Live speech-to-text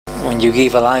when you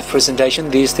give a live presentation,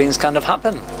 these things kind of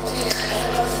happen.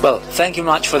 Well, thank you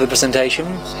much for the presentation.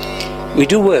 We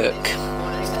do work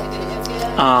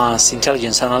as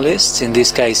intelligence analysts, in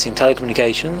this case in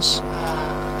telecommunications,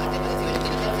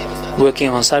 working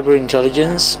on cyber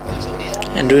intelligence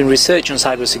and doing research on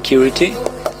cybersecurity.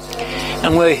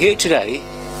 And we're here today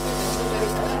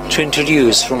to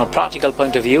introduce, from a practical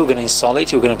point of view, we're going to install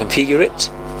it, we're going to configure it,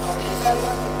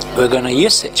 we're going to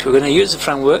use it, we're going to use the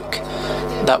framework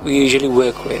that we usually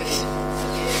work with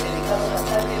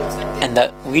and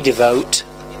that we devote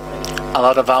a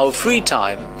lot of our free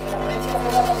time.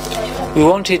 We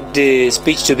wanted the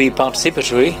speech to be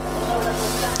participatory,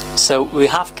 so we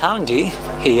have candy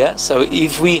here, so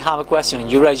if we have a question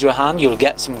and you raise your hand, you'll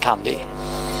get some candy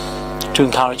to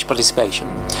encourage participation.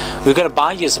 We're going to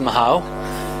buy you somehow.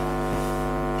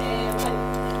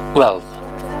 Well,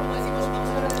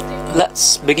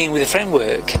 let's begin with the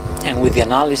framework and with the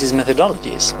analysis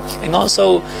methodologies, and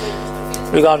also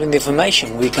regarding the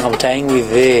information we can obtain with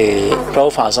the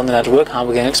profiles on the network, how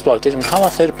we can exploit it, and how a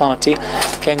third party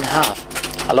can have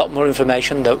a lot more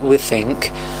information that we think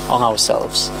on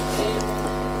ourselves.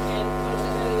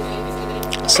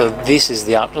 So this is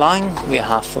the outline we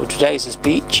have for today's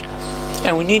speech,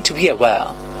 and we need to be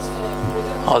aware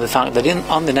of the fact that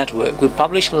on the network we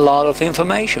publish a lot of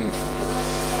information,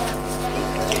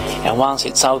 and once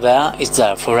it's out there, it's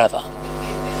there forever.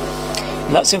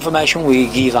 And that's information we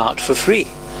give out for free.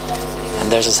 And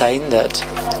there's a saying that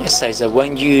it says that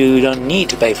when you don't need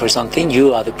to pay for something,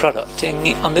 you are the product. And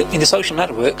in the social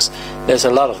networks, there's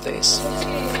a lot of this.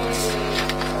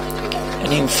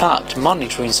 And in fact,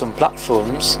 monitoring some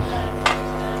platforms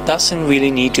doesn't really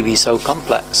need to be so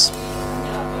complex.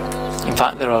 In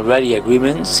fact, there are already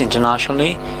agreements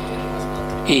internationally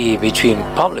between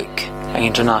public and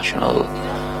international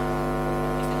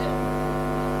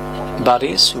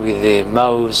bodies with the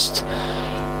most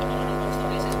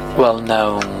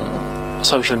well-known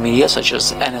social media such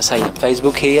as NSA and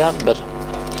Facebook here,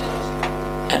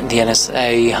 and the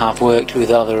NSA have worked with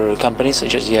other companies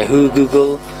such as Yahoo,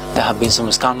 Google. There have been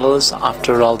some scandals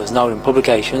after all the Snowden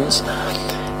publications,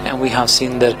 and we have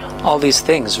seen that all these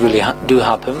things really do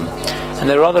happen. And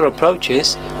there are other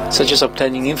approaches, such as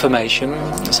obtaining information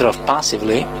instead of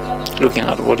passively looking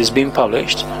at what is being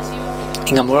published,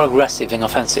 in a more aggressive and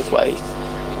offensive way,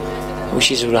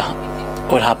 which is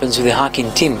what happens with the hacking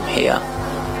team here.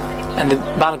 And the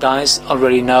bad guys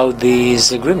already know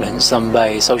these agreements done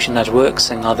by social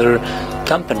networks and other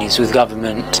companies with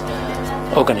government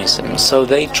organisms, so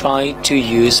they try to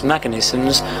use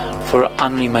mechanisms for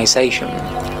anonymization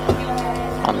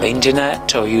on the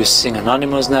internet, or using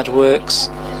anonymous networks,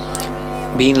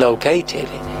 being located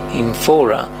in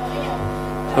fora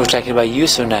protected by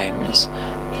usernames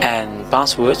and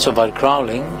passwords. So by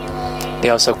crawling, they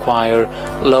also acquire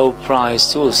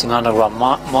low-price tools in underground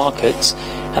markets,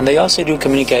 and they also do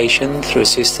communication through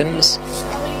systems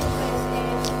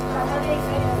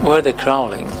where the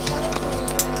crawling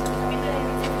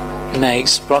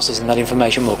makes processing that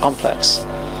information more complex.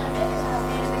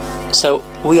 So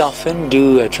we often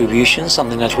do attributions on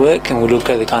the network, and we look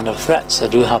at the kind of threats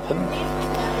that do happen,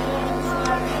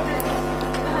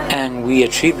 and we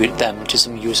attribute them to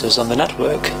some users on the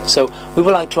network. So we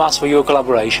would like to ask for your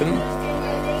collaboration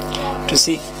to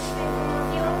see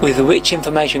with which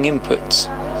information inputs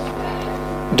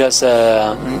does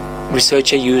a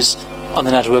researcher use on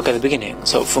the network at the beginning.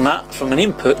 So from an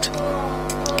input,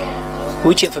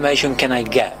 which information can I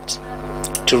get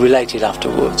to relate it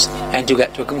afterwards and to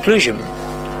get to a conclusion?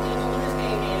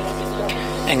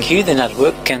 And here the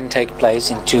network can take place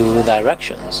in two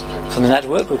directions. From the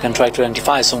network we can try to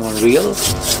identify someone real,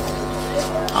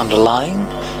 underlying,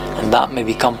 and that may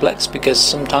be complex because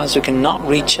sometimes we cannot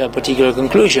reach a particular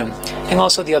conclusion. And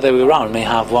also the other way around, may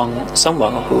have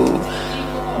someone who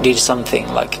did something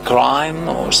like a crime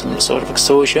or some sort of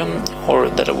extortion, or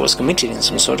that it was committed in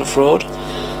some sort of fraud,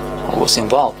 or was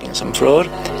involved in some fraud,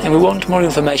 and we want more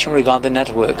information regarding the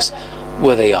networks,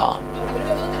 where they are.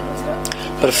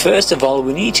 But first of all,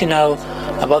 we need to know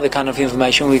about the kind of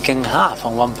information we can have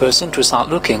on one person to start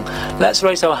looking. Let's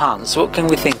raise our hands. What can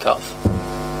we think of?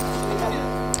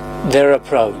 Their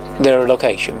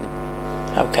location.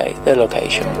 Okay, their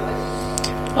location.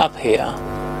 Up here.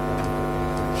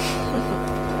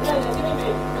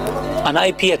 An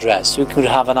IP address. We could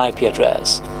have an IP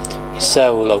address.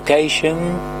 So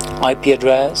location, IP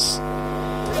address,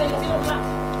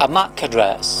 a MAC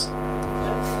address.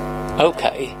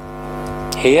 Okay.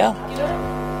 Here.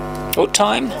 What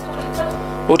time?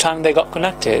 What time they got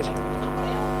connected?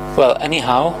 Well,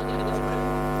 anyhow,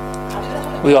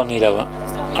 we all need a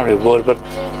reward, but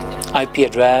IP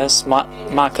address,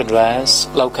 MAC address,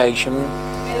 location.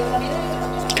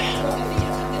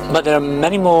 But there are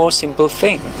many more simple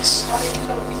things.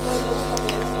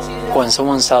 When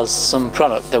someone sells some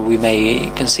product that we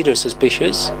may consider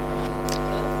suspicious,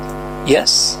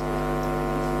 yes.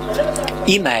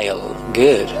 Email,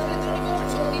 good.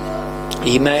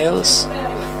 Emails,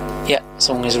 yeah,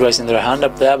 someone is raising their hand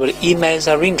up there, but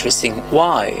emails are interesting.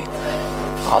 Why?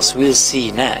 As we'll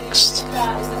see next,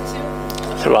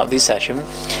 throughout this session,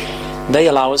 they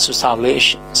allow us to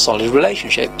establish solid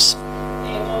relationships.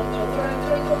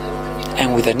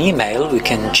 And with an email, we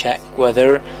can check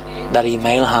whether that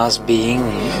email has been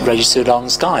registered on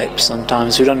Skype.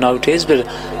 Sometimes we don't notice, but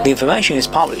the information is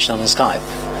published on Skype,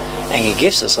 and it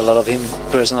gives us a lot of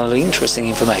personally interesting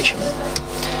information.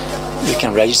 We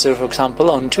can register, for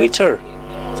example, on Twitter.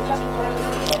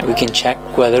 We can check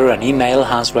whether an email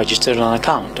has registered an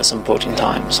account at some point in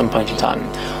time, on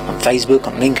Facebook,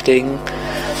 on LinkedIn,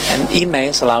 and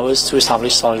emails allow us to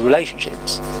establish solid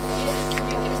relationships.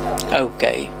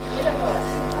 Okay,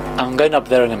 I'm going up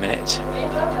there in a minute.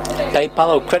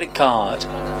 PayPal or credit card?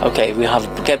 Okay, we have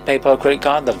get PayPal or credit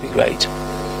card, that'd be great.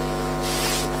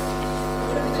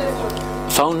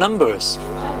 Phone numbers.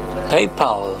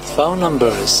 PayPal, phone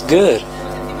numbers, good.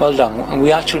 Well done. And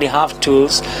we actually have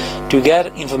tools to get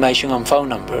information on phone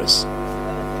numbers.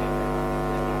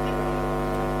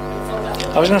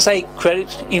 I was going to say credit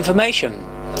information.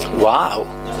 Wow.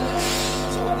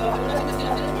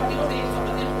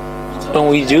 When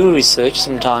we do research,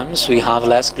 sometimes we have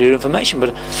less clear information,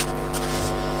 but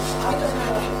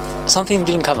something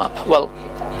didn't come up. Well,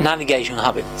 navigation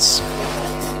habits.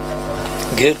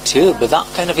 Good too, but that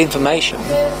kind of information,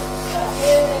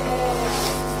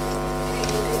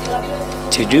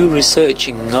 to do research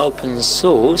in open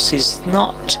source is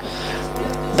not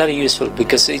that useful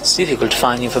because it's difficult to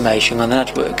find information on the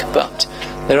network. But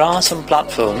there are some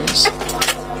platforms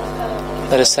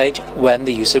that state when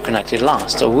the user connected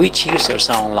last, or which users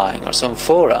are online, or some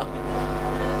fora.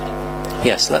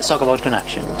 Yes, let's talk about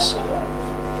connections.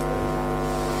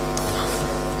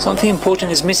 Something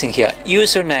important is missing here.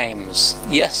 Usernames.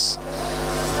 Yes.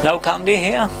 No candy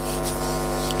here?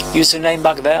 Username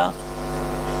back there?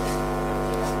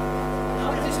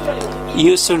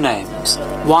 Usernames.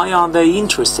 Why are they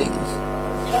interesting?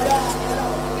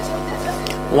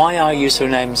 Why are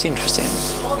usernames interesting?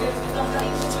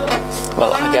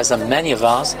 Well, I guess that many of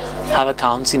us have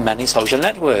accounts in many social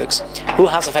networks. Who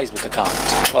has a Facebook account?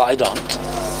 Well, I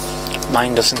don't.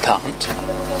 Mine doesn't count.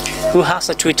 Who has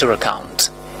a Twitter account?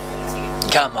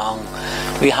 Come on,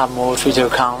 we have more Twitter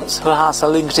accounts. Who has a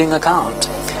LinkedIn account?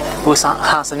 Who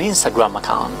has an Instagram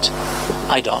account?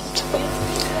 I don't.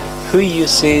 Who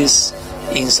uses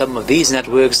in some of these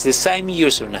networks the same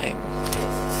username?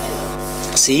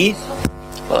 See?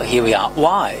 Well, here we are.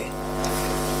 Why?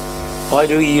 Why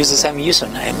do we use the same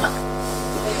username?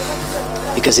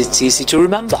 Because it's easy to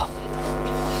remember.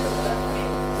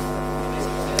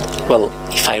 Well,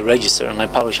 if I register and I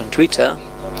publish on Twitter,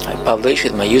 I publish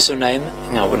with my username.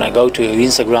 Now when I go to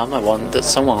Instagram, I want that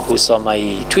someone who saw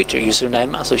my Twitter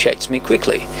username associates me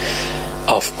quickly.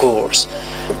 Of course.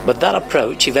 But that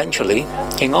approach eventually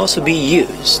can also be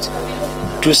used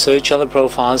to search other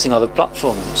profiles in other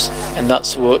platforms. And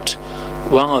that's what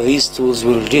one of these tools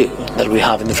will do that we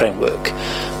have in the framework.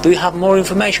 Do we have more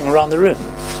information around the room?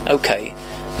 Okay.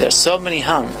 There are so many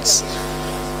hands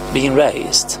being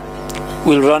raised.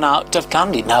 We'll run out of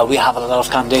candy. Now we have a lot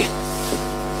of candy.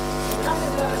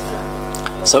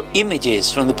 So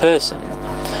images from the person,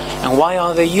 and why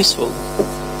are they useful?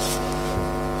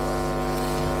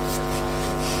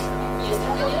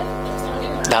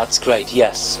 That's great,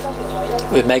 yes.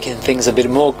 We're making things a bit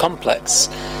more complex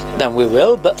than we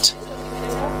will, but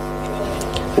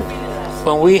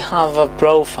when we have a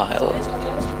profile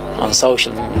on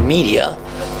social media,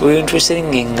 we're interested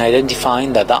in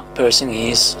identifying that that person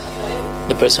is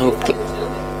the person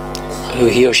who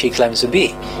he or she claims to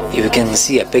be. If we can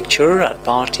see a picture at a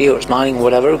party or smiling,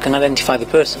 whatever, we can identify the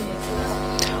person.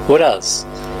 What else?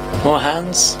 More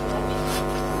hands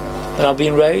that are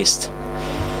being raised?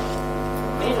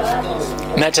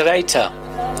 Metadata.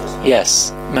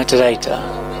 Yes, metadata.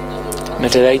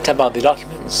 Metadata about the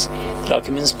documents.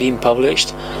 Documents being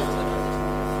published.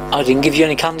 I didn't give you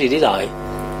any candy, did I?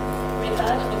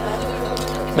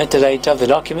 Metadata of the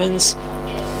documents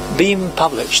being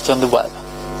published on the web.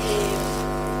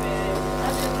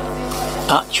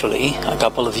 Actually, a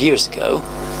couple of years ago,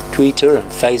 Twitter and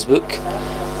Facebook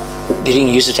didn't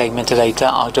used to take metadata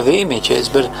out of the images,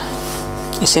 but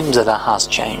it seems that has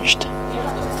changed.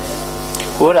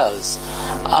 What else?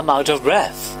 I'm out of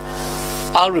breath.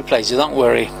 I'll replace you, don't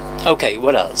worry. Okay,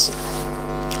 what else?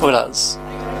 What else?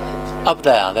 Up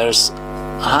there, there's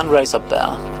a hand raised up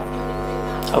there.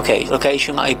 Okay,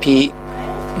 location, IP,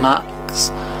 max,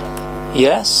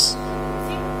 yes.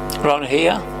 Around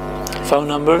here, phone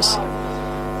numbers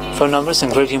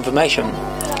and great information.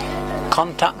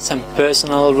 Contacts and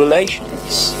personal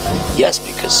relations. Yes,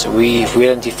 because we're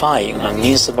identifying on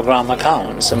Instagram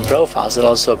accounts and profiles that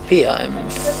also appear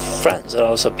and friends that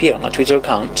also appear on a Twitter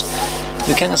account.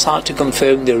 We can start to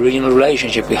confirm the original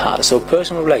relationship we had. So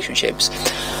personal relationships.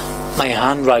 My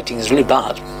handwriting is really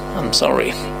bad. I'm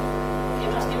sorry.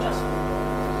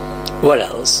 What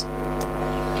else?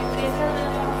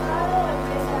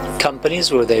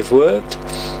 Companies where they've worked.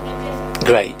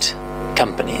 Great.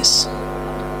 Companies.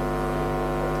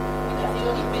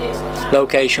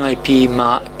 Location, IP,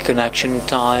 MAC, connection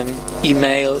time,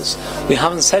 emails. We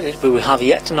haven't said it, but we have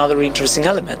yet another interesting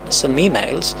element. Some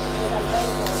emails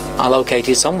are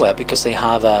located somewhere because they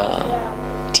have a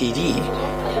TD.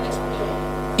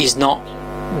 Is not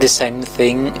the same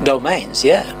thing. Domains,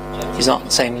 yeah. It's not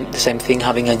the same thing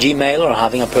having a Gmail or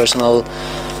having a personal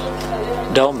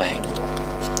domain.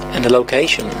 And the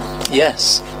location,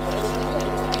 yes.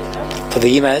 For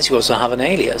the emails, you also have an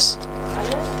alias.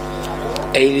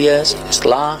 Alias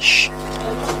slash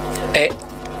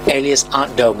alias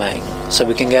at domain, so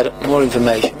we can get more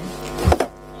information.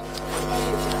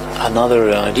 Another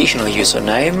additional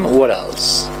username. What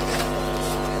else?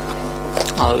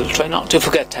 I'll try not to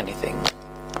forget anything.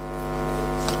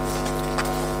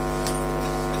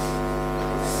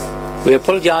 We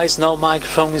apologize, no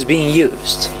microphone is being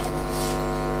used.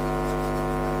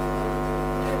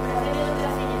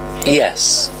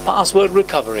 Yes, password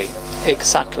recovery,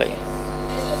 exactly.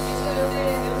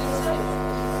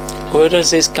 Where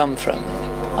does this come from?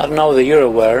 I don't know that you're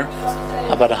aware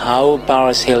about how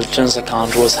Paris Hilton's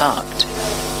account was hacked.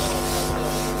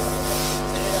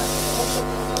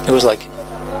 It was like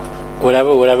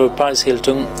whatever Paris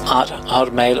Hilton at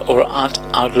Hotmail or at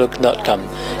Outlook.com,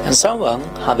 and someone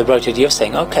had the bright idea of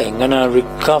saying, okay, I'm gonna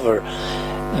recover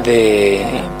the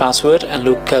password and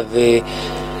look at the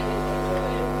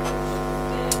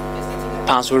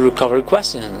password recovery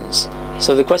questions.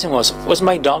 So the question was, what's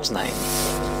my dog's name?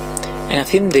 And I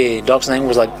think the dog's name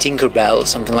was like Tinkerbell,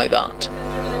 something like that.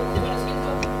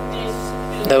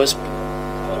 That was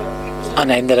a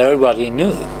name that everybody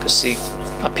knew because it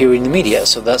appeared in the media.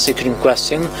 So that secret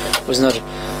question was not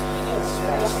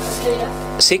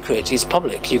secret, it's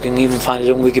public. You can even find it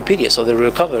on Wikipedia. So they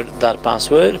recovered that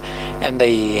password and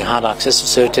they had access to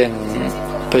certain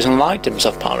personal items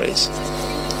of Paris.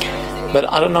 But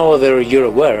I don't know whether you're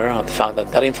aware of the fact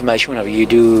that that information, whenever you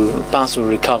do password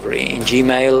recovery in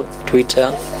Gmail,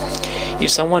 Twitter, if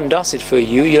someone does it for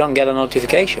you, you don't get a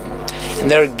notification. And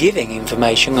they're giving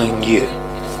information on you.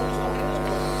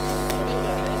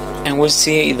 And we'll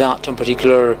see that on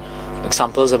particular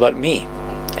examples about me.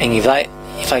 And if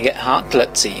I get hacked,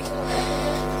 let's see.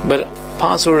 But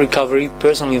password recovery,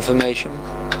 personal information,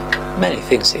 many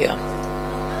things here.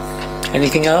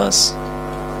 Anything else?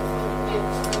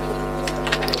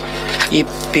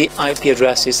 IP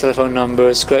addresses, telephone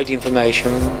numbers, great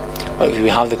information. Well, if we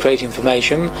have the great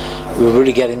information, we're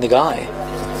really getting the guy.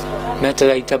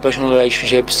 Metadata, personal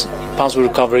relationships, password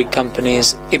recovery,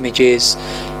 companies, images,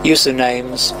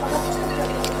 usernames.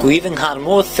 We even had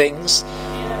more things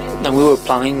than we were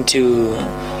planning to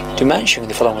mention in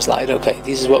the following slide. Okay,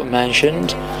 this is what we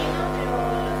mentioned.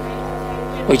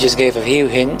 We just gave a few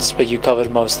hints, but you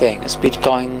covered most things.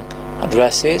 Bitcoin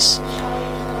addresses.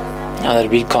 Now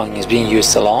that Bitcoin is being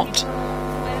used a lot,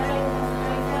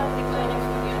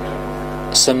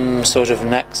 some sort of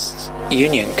next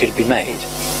union could be made.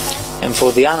 And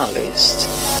for the analyst,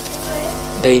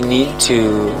 they need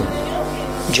to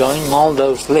join all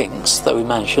those links that we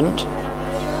mentioned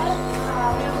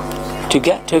to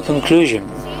get to a conclusion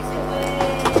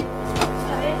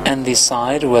and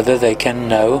decide whether they can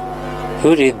know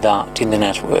who did that in the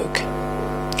network.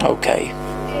 Okay.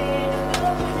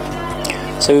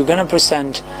 So we're going to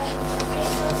present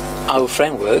our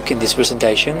framework in this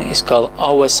presentation. It's called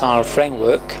OSR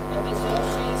Framework,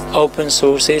 Open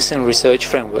Sources and Research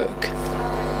Framework.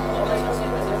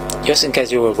 Just in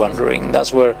case you were wondering,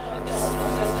 that's where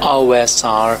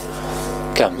OSR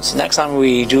comes. Next time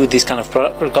we do this kind of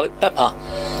product, we'll call it PEPA,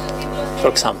 for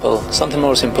example, something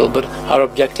more simple. But our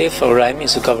objective, our aim,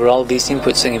 is to cover all these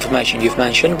inputs and information you've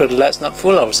mentioned, but let's not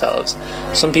fool ourselves.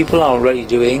 Some people are already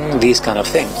doing these kind of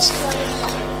things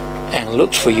and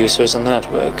looked for users on the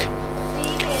network.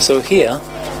 So here,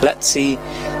 let's see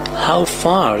how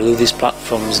far do these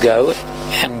platforms go,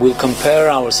 and we'll compare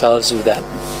ourselves with them.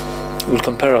 We'll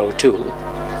compare our tool.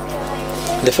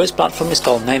 The first platform is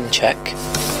called Namecheck.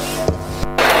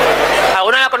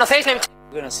 ¿Conocéis Namecheck?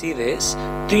 We're going to see this.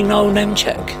 Do you know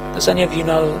Namecheck? Does any of you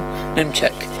know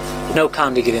Namecheck? No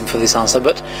candy given for this answer,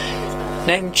 but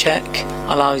Namecheck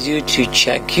allows you to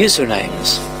check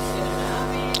usernames.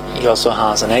 It also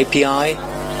has an API.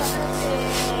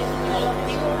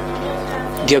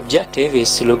 The objective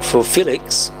is to look for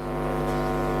Félix.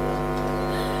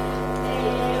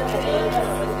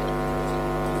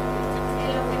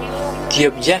 The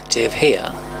objective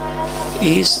here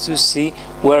is to see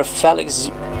where Félix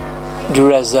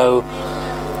Brezo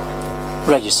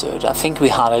registered. I think we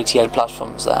had 88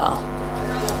 platforms there.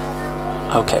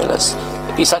 Okay,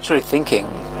 it's actually thinking,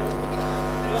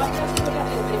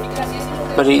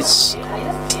 but it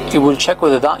will check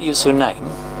whether that username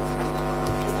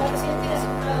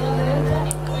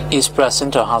is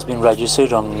present or has been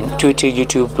registered on Twitter,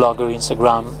 YouTube, Blogger,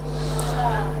 Instagram,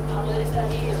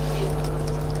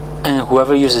 and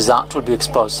whoever uses that will be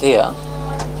exposed here.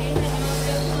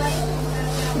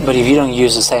 But if you don't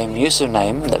use the same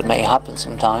username, that may happen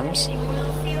sometimes,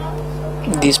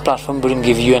 this platform wouldn't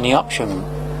give you any option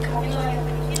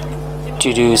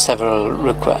to do several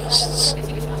requests.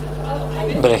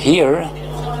 But here,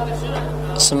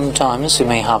 sometimes we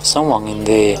may have someone in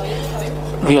the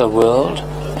real world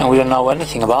and we don't know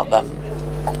anything about them.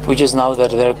 We just know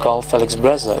that they're called Félix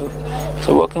Brezo.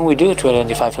 So what can we do to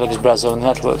identify Félix Brezo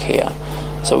network here?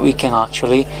 So we can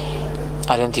actually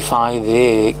identify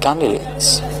the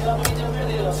candidates.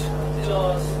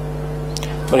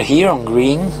 But here on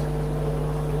green,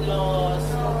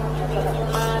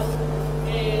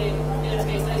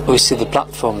 we see the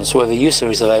platforms where the user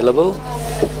is available,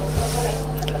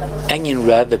 and in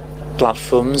red the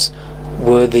platforms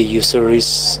where the user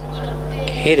is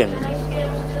hidden.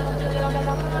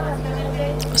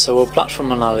 So our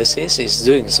platform analysis is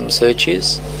doing some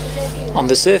searches on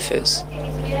the surface,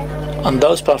 and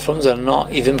those platforms are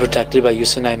not even protected by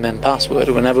username and password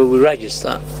whenever we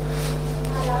register.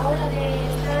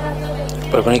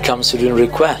 But when it comes to doing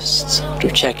requests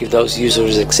to check if those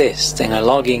users exist and a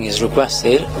login is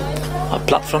requested, a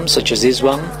platform such as this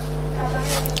one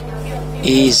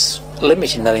is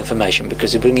limiting that information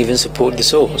because it wouldn't even support the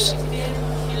source.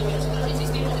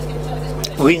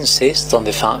 We insist on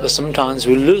the fact that sometimes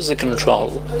we lose the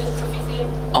control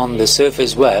on the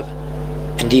surface web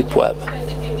and deep web.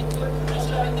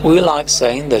 We like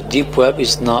saying that deep web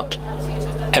is not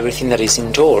everything that is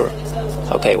in Tor.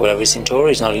 Okay, whatever is in Tor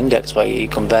is not indexed by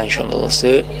conventional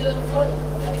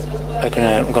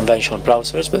conventional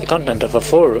browsers, but the content of a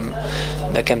forum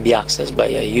that can be accessed by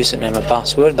a username and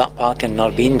password, that part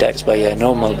cannot be indexed by a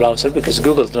normal browser because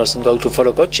Google doesn't go to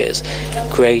follow coaches,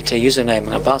 create a username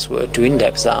and a password to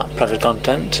index that private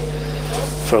content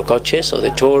for coaches or the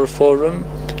Tor forum.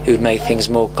 It would make things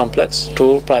more complex,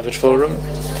 Tor private forum.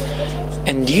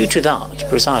 And due to that,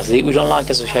 precisely, we don't like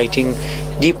associating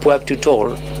deep web to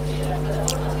Tor.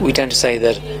 We tend to say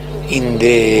that in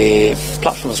the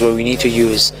platforms where we need to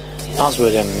use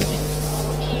password and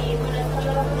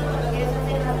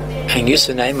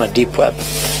username are deep web,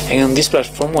 and on this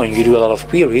platform when you do a lot of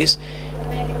queries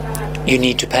you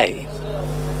need to pay.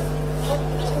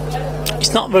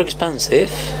 It's not very expensive,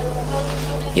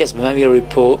 yes, but maybe a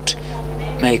report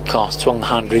may cost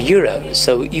 100 euros.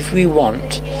 So if we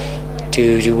want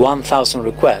to do 1,000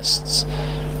 requests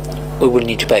we will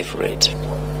need to pay for it.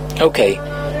 Okay,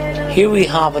 here we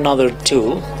have another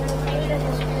tool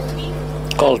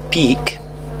called Peak.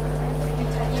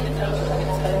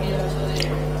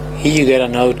 Here you get a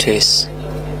notice.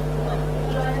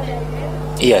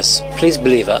 Yes, please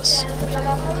believe us.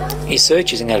 He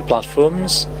searches in our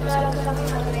platforms.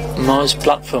 Most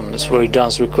platforms where he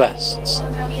does requests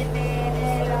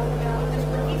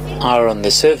are on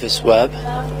the surface web.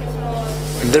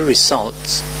 The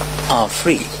results are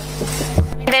free.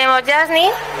 Tenemos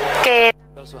Jasny, que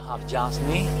We also have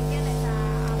Jasny,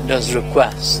 does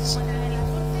requests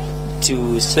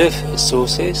to surface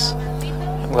sources.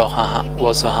 We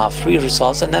also have free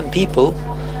results, and then People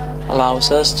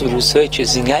allows us to do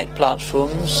searches in 8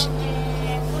 platforms.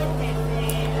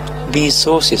 These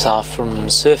sources are from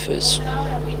surface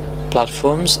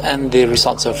platforms and the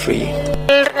results are free.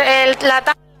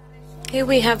 Here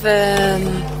we have a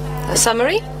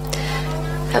summary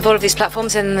of all of these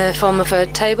platforms in the form of a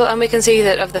table, and we can see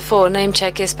that of the 4,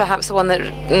 Namecheck is perhaps the one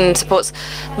that supports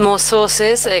more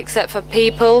sources. Except for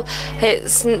People,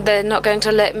 they're not going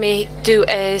to let me do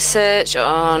a search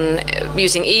on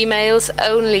using emails.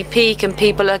 Only Peak and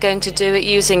People are going to do it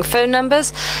using phone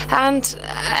numbers, and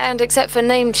except for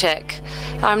Namecheck,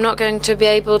 I'm not going to be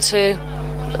able to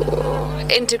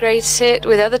integrate it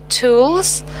with other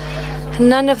tools.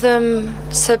 None of them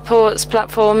supports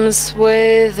platforms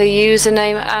with a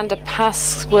username and a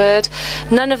password.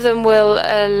 None of them will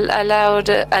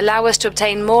allow us to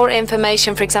obtain more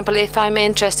information. For example, if I'm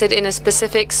interested in a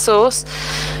specific source,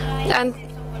 and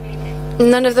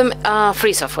none of them are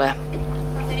free software.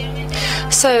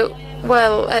 So,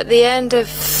 well, at the end of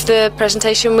the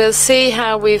presentation, we'll see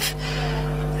how we've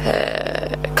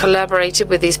collaborated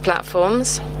with these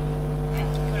platforms.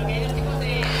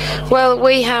 Well,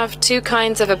 we have two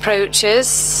kinds of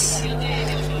approaches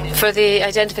for the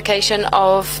identification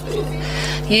of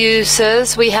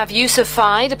users. We have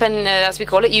USFI, depending as we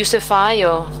call it, USFI,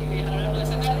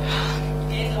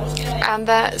 and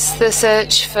that's the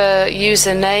search for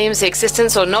usernames, the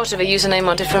existence or not of a username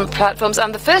on different platforms.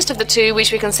 And the first of the two,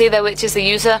 which we can see there, which is the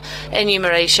user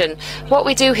enumeration. What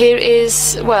we do here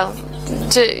is, well,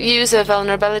 to use a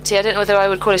vulnerability. I don't know whether I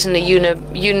would call it a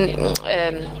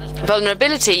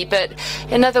vulnerability, but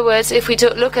in other words, if we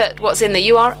look at what's in the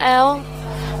URL,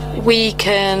 we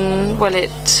can, well, it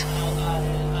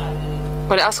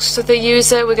asks the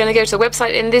user, we're going to go to the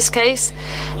website in this case,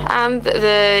 and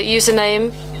the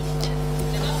username.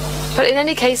 But in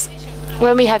any case,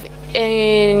 when we have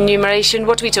enumeration,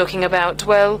 what are we talking about?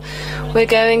 Well, we're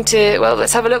going to, well,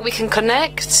 let's have a look. We can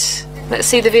connect. Let's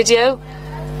see the video.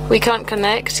 We can't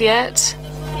connect yet.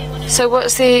 So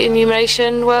what's the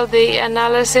enumeration? Well, the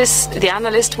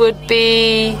analyst would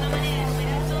be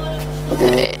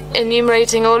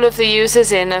enumerating all of the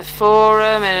users in a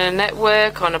forum, in a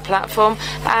network, on a platform,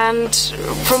 and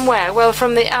from where? Well,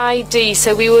 from the ID.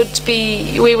 So we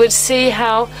would see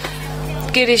how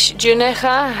Girish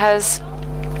Juneja has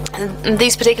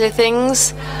these particular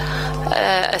things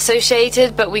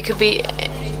associated, but we could be,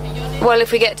 well,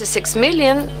 if we get to 6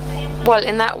 million, well,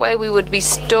 in that way we would be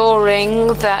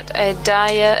storing that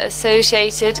idea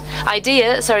associated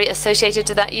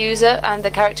to that user and the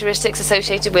characteristics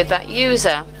associated with that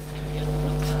user.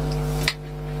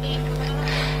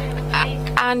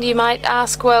 And you might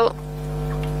ask, well,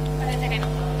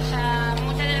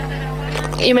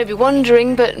 you may be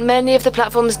wondering, but many of the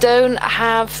platforms don't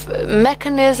have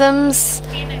mechanisms.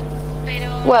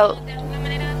 Well,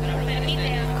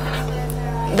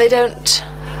 they don't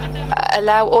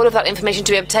allow all of that information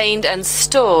to be obtained and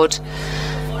stored.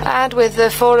 And with the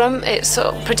forum, it's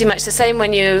pretty much the same.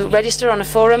 When you register on a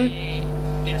forum,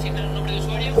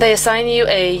 they assign you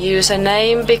a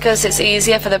username because it's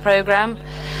easier for the program,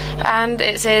 and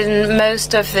it's in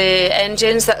most of the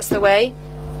engines. That's the way.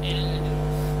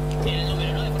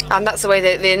 And that's the way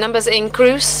the numbers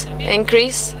increase.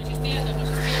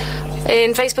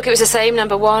 In Facebook, it was the same.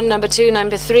 Number 1, number 2,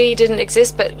 number 3 didn't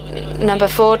exist, but number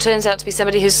 4 turns out to be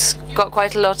somebody who's got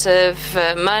quite a lot of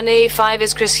money. 5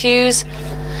 is Chris Hughes.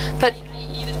 But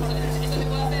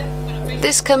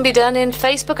this can be done in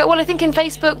Facebook. Well, I think in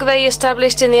Facebook they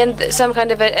established in the end some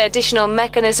kind of additional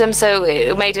mechanism, so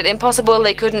it made it impossible.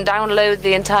 They couldn't download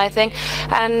the entire thing.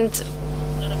 And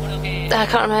I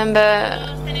can't remember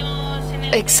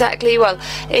exactly. Well,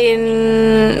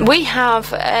 we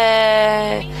have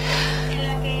a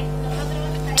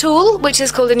tool which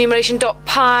is called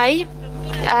enumeration.py,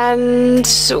 and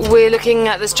we're looking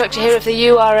at the structure here of the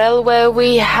URL where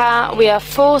we are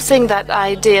forcing that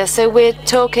idea. So we're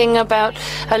talking about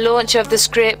a launch of the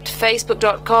script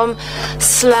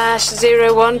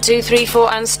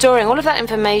facebook.com/01234 and storing all of that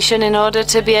information in order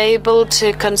to be able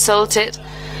to consult it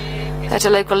at a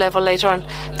local level later on.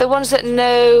 The ones that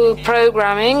know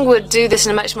programming would do this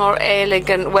in a much more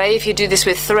elegant way. If you do this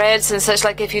with threads and such,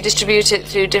 like if you distribute it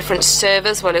through different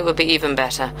servers, well, it would be even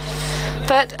better.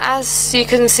 But as you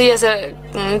can see, as a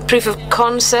proof of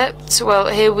concept, well,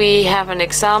 here we have an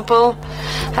example,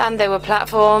 and there were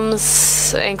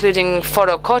platforms including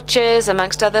Foro Coches,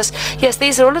 amongst others. Yes,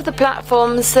 these are all of the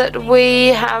platforms that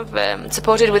we have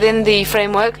supported within the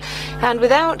framework, and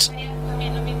without,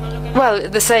 well,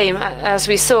 the same as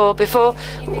we saw before,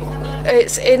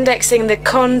 it's indexing the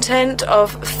content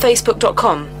of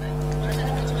facebook.com.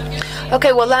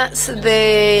 Okay, well, that's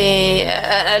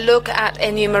a look at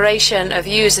enumeration of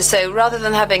users. So rather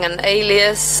than having an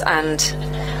alias and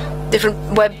different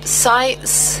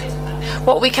websites,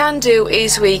 what we can do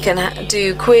is we can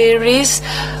do queries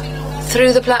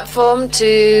through the platform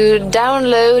to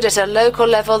download at a local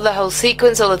level the whole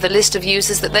sequence, all of the list of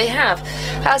users that they have.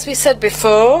 As we said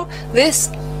before, this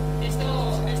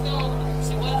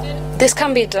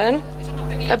can be done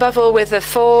above all with the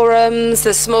forums,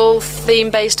 the small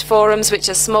theme-based forums which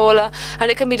are smaller,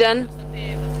 and it can be done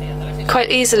quite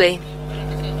easily.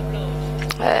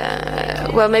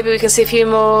 Well, maybe we can see a few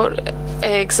more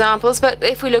examples, but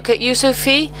if we look at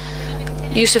USFI,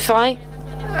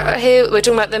 Here we're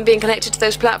talking about them being connected to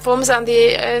those platforms, and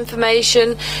the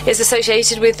information is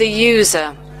associated with the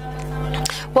user.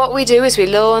 What we do is we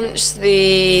launch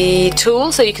the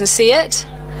tool so you can see it,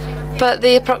 but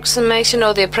the approximation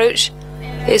or the approach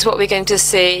is what we're going to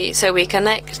see. So we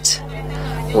connect.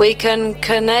 We can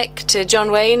connect to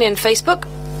John Wayne in Facebook.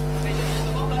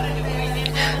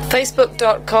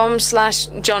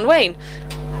 Facebook.com/John Wayne.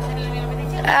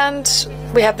 And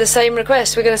we have the same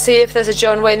request. We're going to see if there's a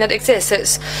John Wayne that exists.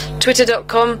 It's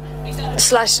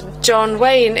Twitter.com/John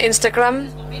Wayne,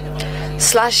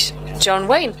 Instagram/John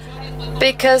Wayne.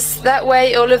 Because that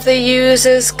way all of the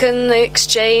users can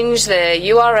exchange their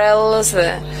URLs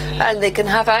and they can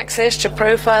have access to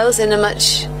profiles in a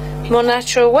much more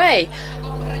natural way.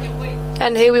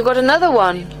 And here we've got another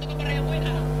one.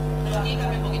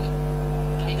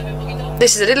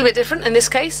 This is a little bit different in this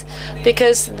case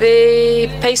because the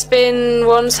pastebin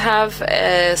ones have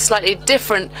slightly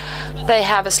different. They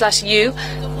have a /u,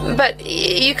 but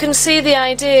you can see the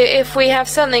idea. If we have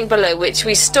something below which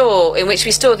we store, in which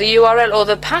we store the URL or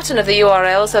the pattern of the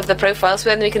URLs of the profiles,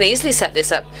 then we can easily set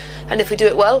this up. And if we do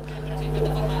it well,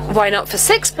 why not for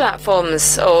 6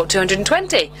 platforms or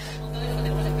 220?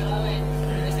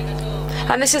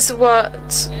 And this is what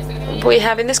we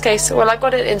have in this case. Well, I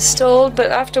got it installed,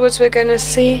 but afterwards we're going to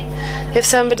see if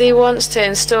somebody wants to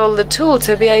install the tool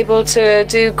to be able to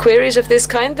do queries of this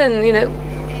kind, then, you know,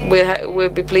 we'll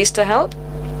be pleased to help.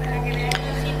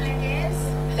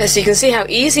 As you can see how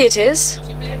easy it is.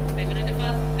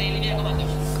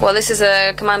 Well, this is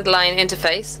a command line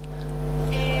interface.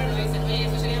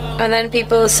 And then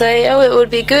people say, oh, it would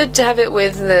be good to have it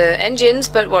with the engines,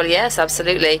 but, well, yes,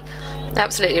 absolutely.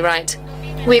 Absolutely right.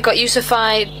 We've got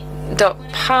USFI.py.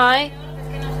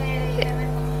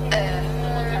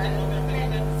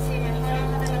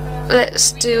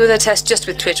 Let's do the test just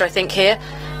with Twitter, I think, here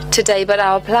today. But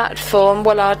our platform,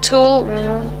 well, our tool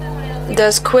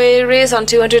does queries on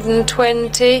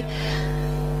 220.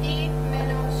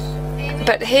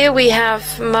 But here we have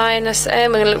 -m. We're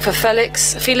going to look for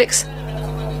Félix.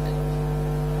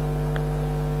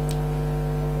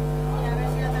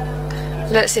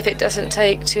 Let's see if it doesn't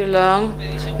take too long.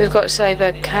 We've got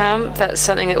CyberCamp. That's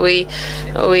something that we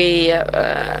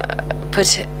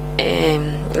put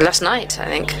in last night, I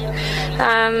think.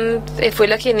 And if we're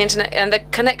looking at the internet and the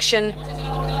connection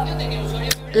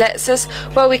lets us,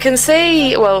 well, we can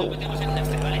see,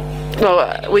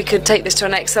 we could take this to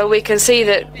an Excel. We can see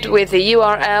that with the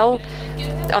URL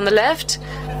on the left,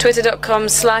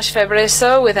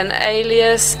 twitter.com/Brezo with an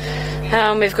alias,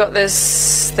 and we've got the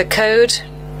code,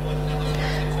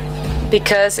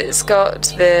 because it's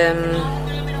got the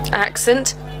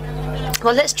accent.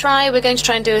 Well, let's try. We're going to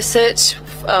try and do a search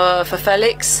for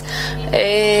Félix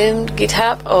in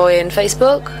GitHub or in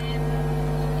Facebook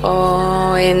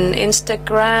or in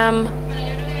Instagram.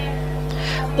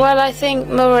 Well, I think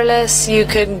more or less you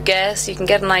can guess, you can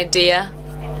get an idea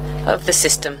of the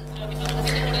system.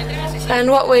 And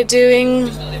what we're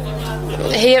doing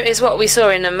here is what we saw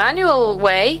in a manual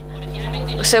way.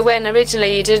 So when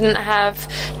originally you didn't have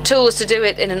tools to do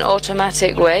it in an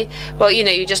automatic way, well, you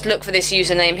know, you just look for this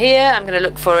username here. I'm going to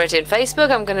look for it in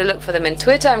Facebook. I'm going to look for them in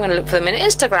Twitter. I'm going to look for them in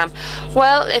Instagram.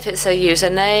 Well, if it's a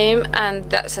username and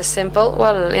that's as simple,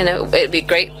 well, you know, it'd be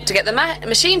great to get the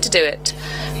machine to do it.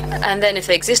 And then if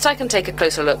they exist, I can take a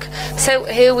closer look. So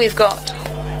here we've got,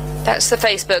 that's the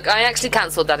Facebook. I actually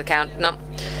cancelled that account, no.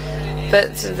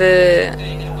 But the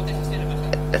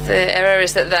error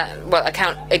is that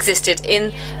account existed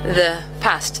in the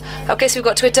past. Okay, so we've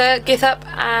got Twitter, GitHub,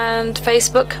 and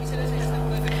Facebook.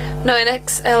 No, in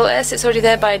XLS, it's already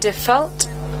there by default.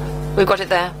 We've got it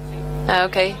there.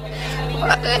 Okay.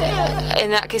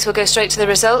 In that case, we'll go straight to the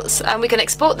results, and we can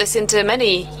export this into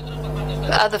many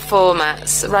other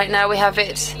formats. Right now, we have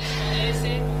it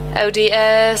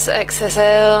ODS,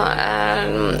 XSL,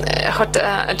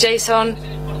 JSON.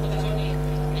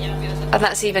 And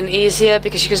that's even easier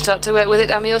because you can start to work with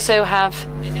it. And we also have,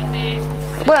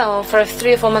 well, for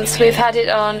 3 or 4 months we've had it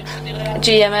on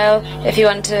GML. If you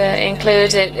want to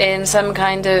include it in some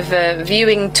kind of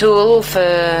viewing tool for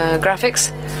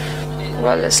graphics,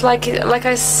 well, it's like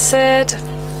I said.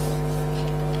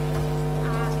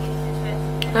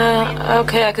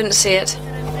 Okay, I couldn't see it.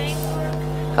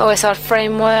 OSR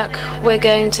framework. We're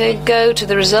going to go to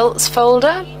the results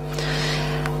folder,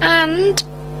 and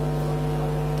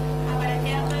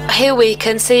here we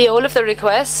can see all of the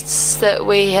requests that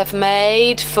we have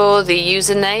made for the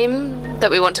username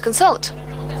that we want to consult.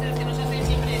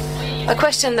 A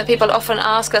question that people often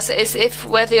ask us is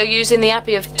whether you're using the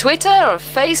API of Twitter or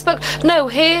Facebook. No,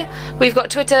 here we've got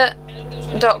Twitter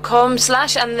facebook.com/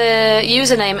 and the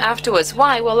username afterwards.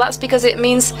 Why? Well, that's because it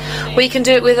means we can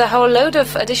do it with a whole load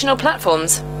of additional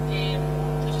platforms.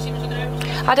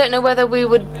 I don't know whether we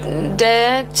would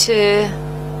dare to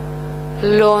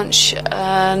launch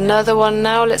another one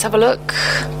now. Let's have a look.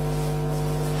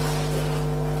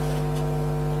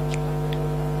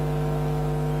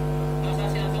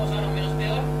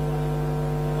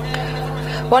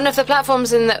 One of the platforms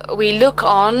that we look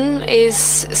on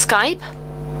is Skype.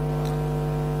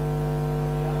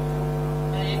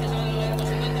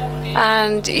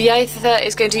 And Yaiza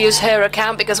is going to use her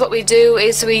account because what we do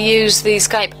is we use the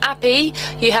Skype API.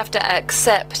 You have to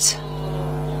accept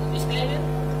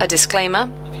a disclaimer.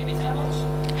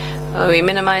 We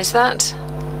minimize that.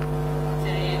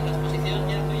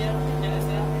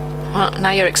 Well,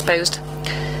 now you're exposed.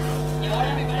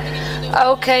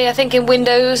 Okay, I think in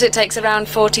Windows it takes around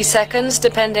 40 seconds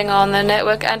depending on the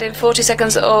network, and in 40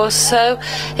 seconds or so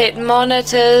it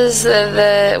monitors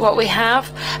what we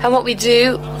have, and what we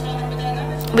do,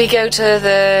 we go to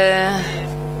the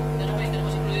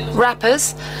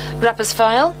wrappers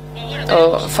file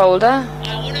or folder.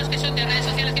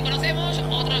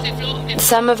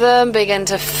 Some of them begin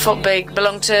to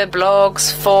belong to blogs,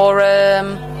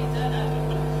 forum,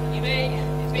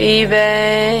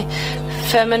 eBay,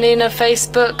 Feminine,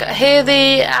 Facebook. Here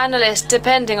the analyst,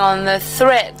 depending on the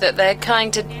threat that they're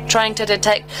trying to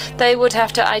detect, they would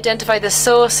have to identify the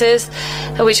sources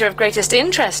which are of greatest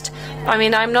interest. I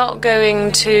mean, I'm not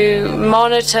going to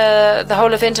monitor the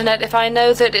whole of internet if I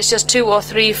know that it's just 2 or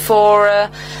 3 fora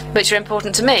which are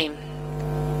important to me.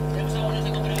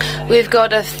 We've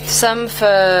got some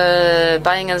for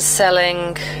buying and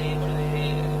selling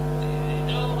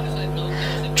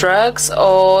drugs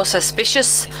or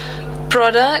suspicious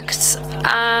products,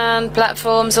 and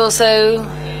platforms also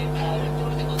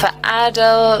for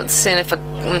adults, for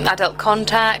adult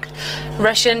contact,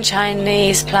 Russian,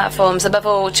 Chinese platforms, above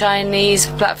all Chinese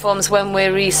platforms when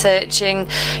we're researching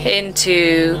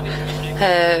into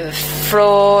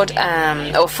fraud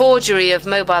or forgery of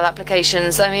mobile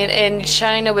applications. I mean, in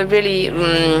China we're really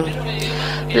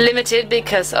limited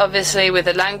because obviously with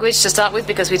the language to start with,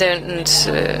 because we don't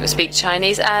speak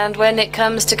Chinese, and when it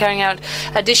comes to carrying out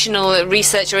additional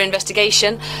research or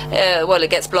investigation, well, it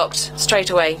gets blocked straight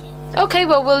away. Okay,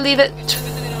 well, we'll leave it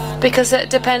because it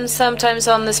depends sometimes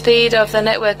on the speed of the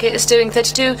network. It's doing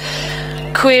 32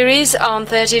 queries on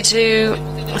 32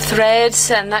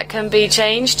 threads, and that can be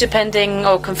changed depending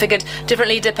or configured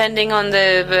differently depending on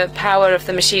the power of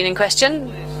the machine in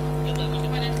question.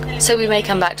 So we may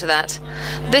come back to that.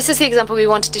 This is the example we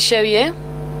wanted to show you.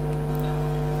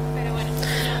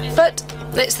 But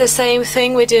it's the same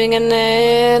thing. We're doing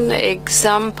an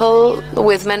example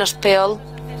with Menos Peor.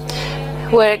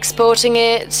 We're exporting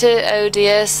it to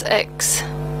ODS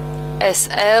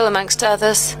XSL, amongst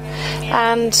others.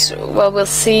 And, well, we'll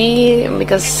see,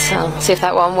 because I'll see if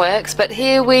that one works. But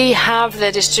here we have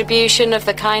the distribution of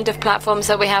the kind of platforms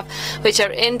that we have, which are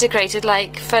integrated,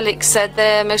 like Félix said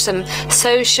there, most of them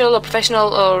social or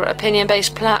professional or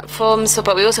opinion-based platforms.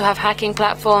 But we also have hacking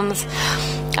platforms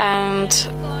and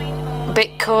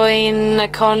Bitcoin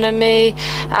economy,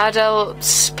 adult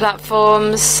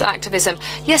platforms, activism.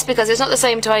 Yes, because it's not the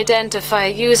same to identify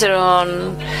a user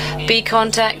on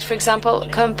bContact, for example,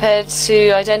 compared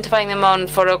to identifying them on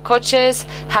Forocoches,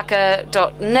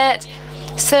 hacker.net.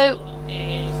 So,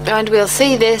 and we'll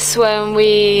see this when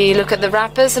we look at the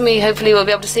wrappers, and we hopefully will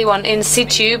be able to see one in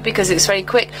situ because it's very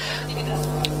quick.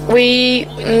 We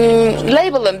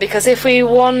label them because if we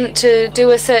want to do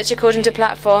a search according to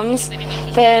platforms,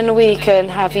 then we can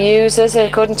have users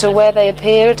according to where they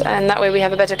appeared, and that way we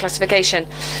have a better classification.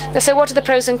 So what are the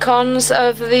pros and cons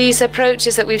of these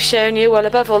approaches that we've shown you? Well,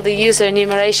 above all, the user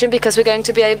enumeration, because we're going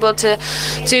to be able to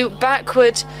do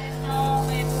backward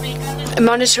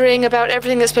monitoring about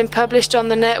everything that's been published on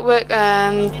the network,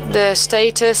 and the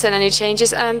status and any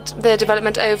changes and their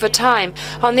development over time.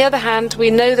 On the other hand, we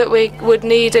know that we would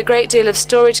need a great deal of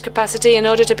storage capacity in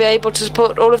order to be able to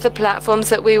support all of the platforms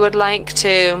that we would like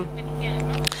to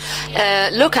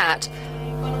look at.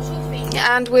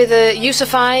 And with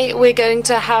USF High, we're going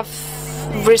to have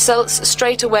results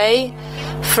straight away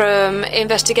from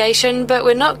investigation, but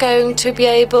we're not going to be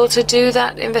able to do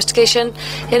that investigation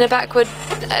in a backward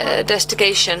in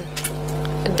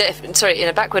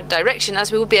a backward direction,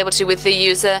 as we will be able to with the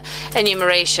user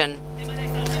enumeration.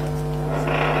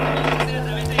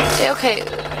 Okay,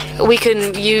 we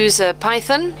can use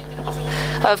Python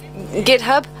of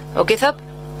GitHub or GitHub,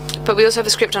 but we also have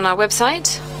a script on our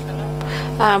website.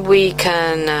 We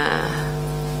can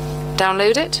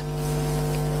download it.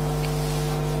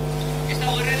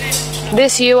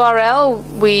 This URL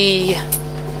we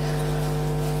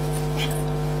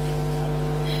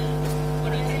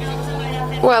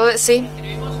Well, let's see.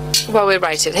 Well, we'll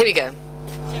write it. Here we go.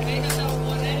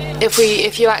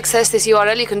 If you access this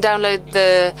URL, you can download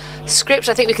the script.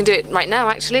 I think we can do it right now,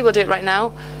 actually. We'll do it right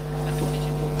now.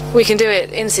 We can do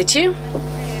it in situ.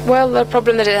 Well, the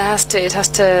problem that it has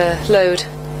to load.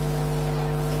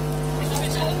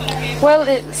 Well,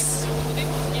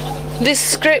 this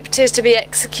script is to be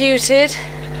executed,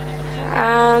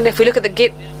 and if we look at the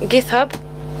GitHub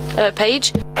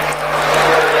page,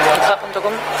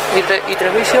 github.com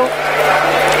Rubio.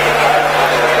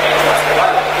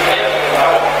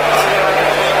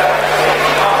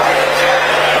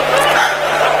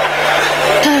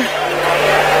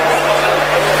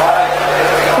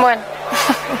 Bueno.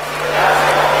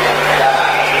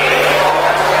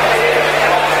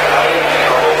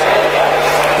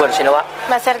 Bueno, si no va.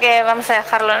 Va a ser que vamos a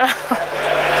dejarlo, ¿no?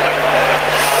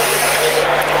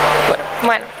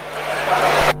 Bueno.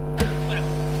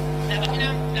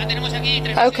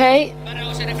 okay.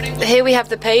 Here we have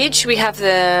the page. We have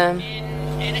the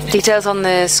details on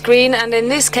the screen, and in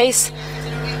this case,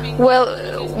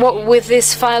 well, with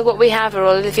this file, what we have are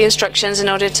all of the instructions in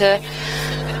order to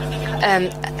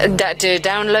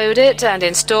download it and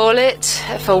install it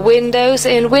for Windows.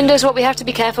 In Windows, what we have to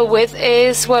be careful with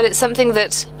is, well, it's something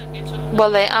that,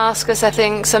 well, they ask us. I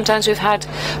think sometimes we've had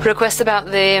requests about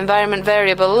the environment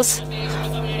variables,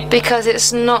 because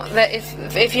it's not that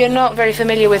if you're not very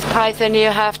familiar with Python, you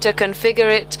have to configure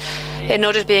it in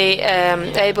order to be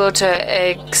able to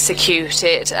execute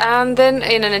it. And then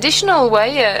in an additional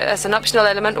way, as an optional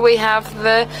element, we have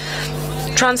the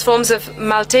transforms of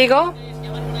Maltego.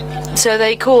 So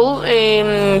they call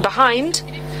behind,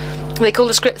 they call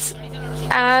the scripts,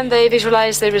 and they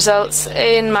visualize the results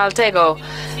in Maltego.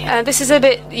 And this is a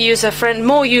bit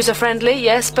more user-friendly,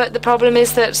 yes, but the problem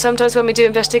is that sometimes when we do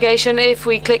investigation, if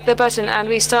we click the button and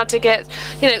we start to get,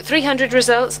 300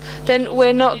 results, then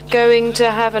we're not going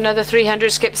to have another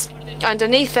 300 scripts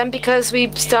underneath them, because we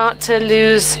start to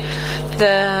lose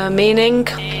the meaning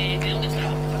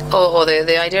or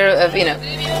the idea of,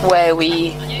 where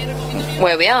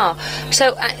we are.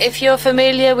 So if you're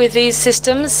familiar with these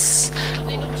systems,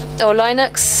 or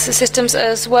Linux systems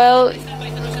as well,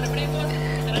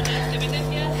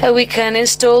 we can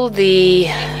install the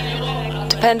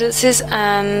dependencies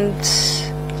and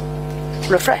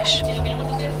refresh.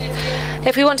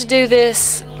 If we want to do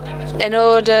this in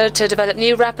order to develop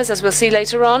new wrappers, as we'll see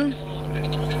later on,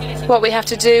 what we have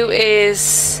to do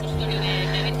is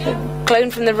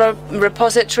clone from the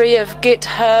repository of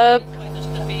GitHub.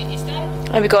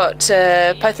 And we've got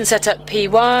Python setup py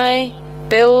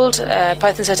build,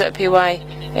 Python setup py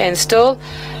install.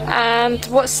 And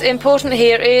what's important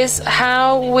here is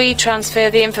how we transfer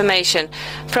the information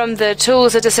from the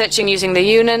tools that are searching using the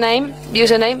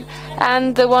username,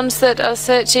 and the ones that are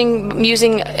searching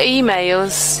using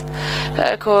emails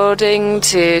according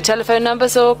to telephone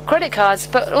numbers or credit cards.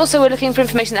 But also we're looking for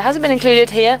information that hasn't been included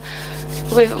here.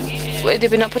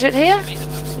 Did we not put it here?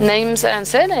 Names and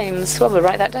surnames. Well, we'll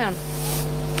write that down.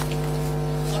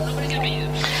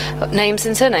 Names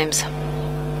and surnames.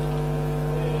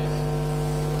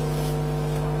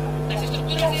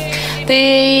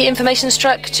 The information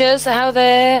structures, how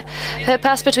they're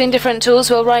passed between different tools.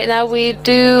 Well, right now we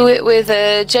do it with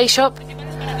a JShop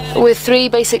with 3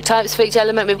 basic types for each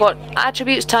element. We've got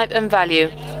attributes, type, and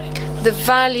value. The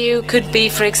value could be,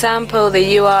 for example,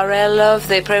 the URL of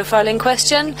the profile in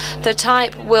question. The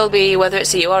type will be whether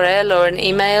it's a URL or an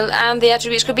email, and the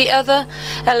attributes could be other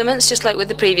elements, just like with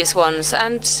the previous ones.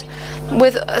 And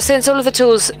since all of the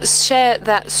tools share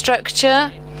that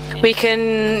structure, we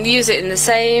can use it in the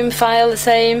same file, the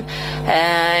same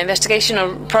investigation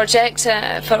or project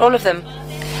for all of them.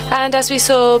 And as we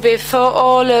saw before,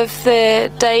 all of the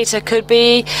data could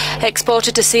be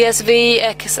exported to CSV,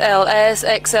 XLS,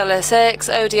 XLSX,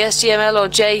 ODS, GML, or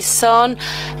JSON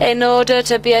in order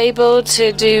to be able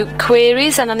to do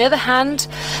queries. And on the other hand,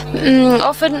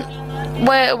 often,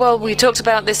 well, we talked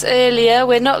about this earlier,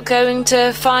 we're not going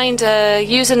to find a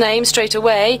username straight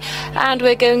away, and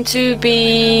we're going to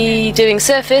be doing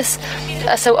surface.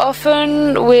 So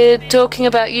often we're talking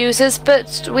about users,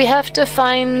 but we have to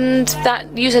find that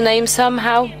username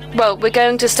somehow. Well, we're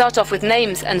going to start off with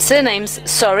names and surnames,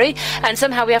 and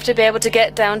somehow we have to be able to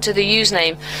get down to the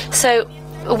username. So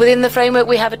within the framework,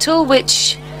 we have a tool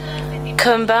which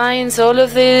combines all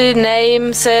of the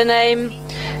name, surname,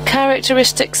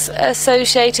 characteristics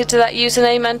associated to that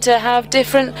username, and to have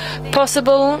different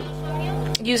possible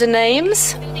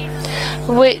usernames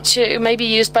which may be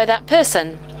used by that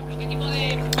person.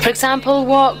 For example,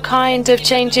 what kind of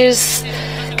changes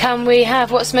can we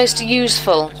have? What's most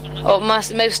useful? or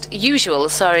most usual,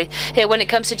 sorry, here when it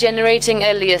comes to generating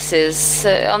aliases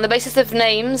on the basis of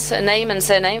names, a name and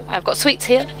surname. I've got sweets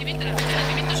here.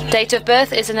 Date of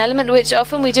birth is an element which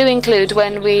often we do include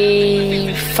when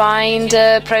we find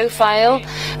a profile.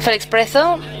 Félix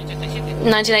Brezo,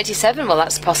 1987, well,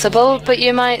 that's possible, but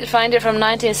you might find it from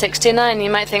 1969. You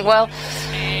might think, well,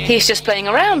 he's just playing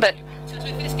around, but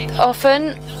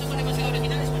often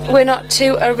we're not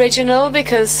too original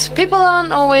because people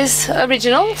aren't always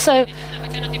original, so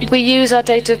we use our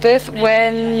date of birth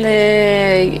when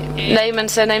the name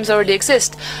and surnames already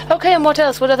exist. Okay, and what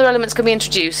else? What other elements can we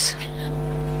introduce?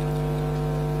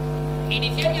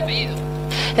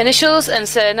 Initials and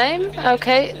surname.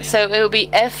 Okay, so it will be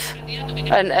F,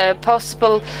 and a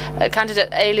possible candidate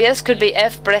alias could be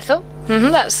F Brezo.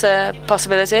 That's a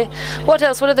possibility. What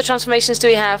else? What other transformations do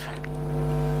we have?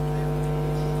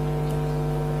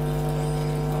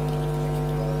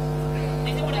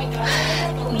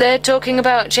 They're talking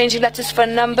about changing letters for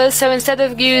numbers, so instead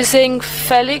of using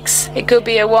Félix, it could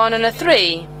be a 1 and a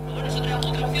 3.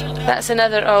 That's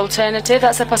another alternative.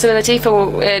 That's a possibility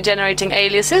for generating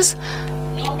aliases.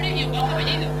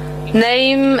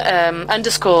 Name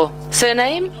underscore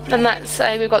surname, and that's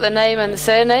we've got the name and the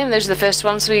surname. Those are the first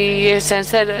ones we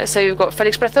said. So we've got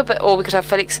Félix Brezo, or we could have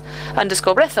Félix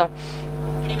underscore Brezo.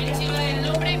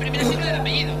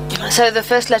 So the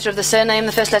first letter of the surname,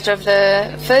 the first letter of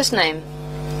the first name.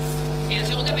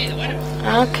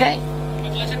 Okay.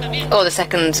 Or the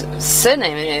second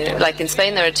surname, like in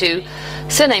Spain there are 2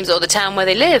 surnames, or the town where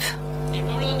they live.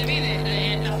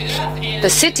 The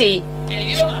city,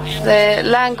 the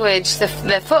language, the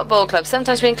football club.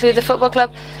 Sometimes we include the football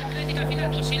club.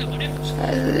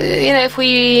 If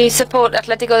we support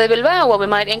Atlético de Bilbao, well, we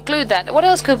might include that. What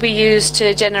else could we use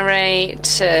to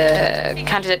generate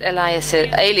candidate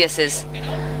aliases?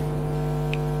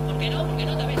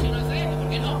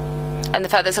 And the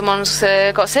fact that someone's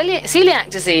got celiac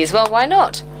disease, well, why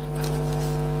not?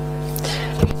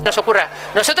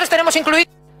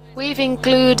 We've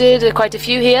included quite a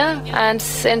few here, and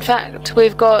in fact,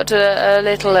 we've got a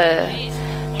little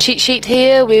cheat sheet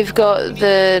here. We've got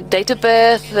the date of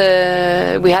birth,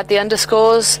 we had the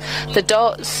underscores, the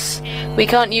dots. We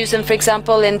can't use them, for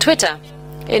example, in Twitter.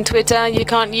 In Twitter, you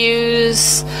can't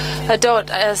use a dot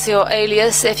as your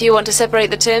alias. If you want to separate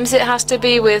the terms, it has to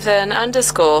be with an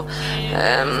underscore.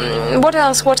 What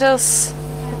else? What else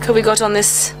could we got on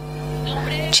this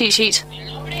cheat sheet?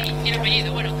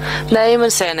 Name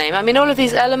and surname. I mean, all of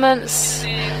these elements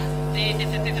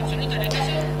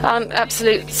aren't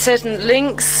absolute certain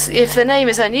links. If the name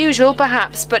is unusual,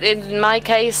 perhaps, but in my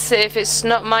case, if it's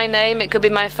not my name, it could be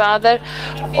my father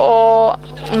or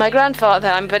my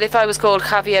grandfather. But if I was called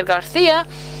Javier Garcia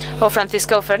or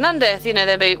Francisco Fernandez,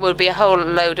 there would be a whole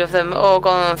load of them, or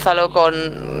Gonzalo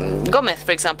Gomez,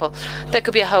 for example. There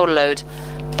could be a whole load.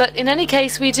 But in any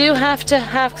case, we do have to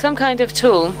have some kind of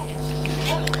tool.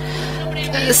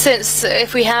 Since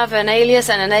if we have an alias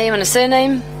and a name and a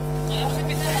surname,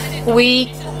 we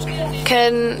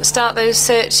can start those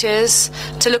searches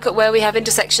to look at where we have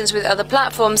intersections with other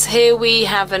platforms. Here we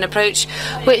have an approach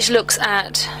which looks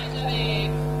at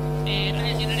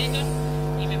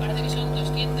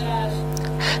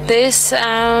this,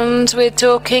 and we're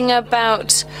talking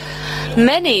about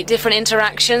many different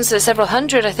interactions. There's several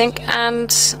hundred, I think, and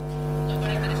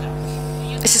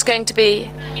this is going to be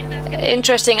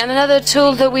interesting. And another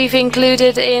tool that we've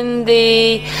included in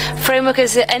the framework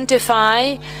is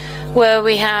Entify, where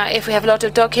we have, if we have a lot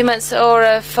of documents or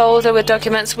a folder with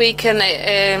documents, we can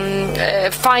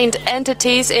find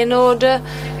entities in order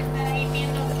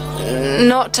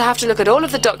not to have to look at all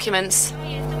of the documents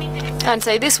and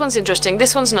say this one's interesting,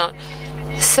 this one's not.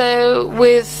 So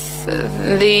with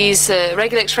these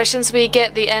regular expressions, we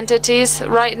get the entities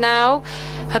right now,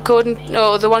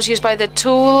 or the ones used by the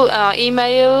tool,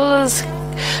 emails,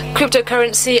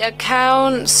 cryptocurrency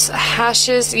accounts,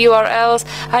 hashes, URLs,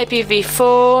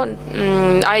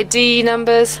 IPv4, ID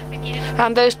numbers,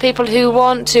 and those people who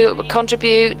want to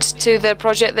contribute to the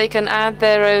project, they can add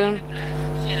their own.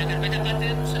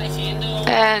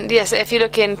 And yes, if you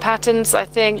look in patterns, I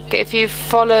think if you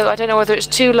follow, I don't know whether it's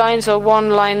 2 lines or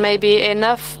 1 line may be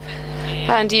enough,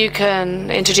 and you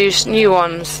can introduce new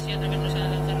ones.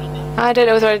 I don't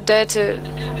know whether I dare to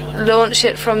launch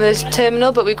it from the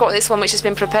terminal, but we've got this one which has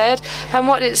been prepared, and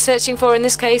what it's searching for in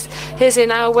this case is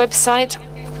in our website.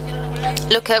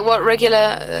 Look at what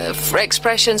regular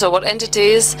expressions or what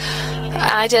entities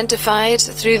identified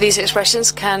through these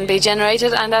expressions can be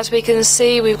generated, and as we can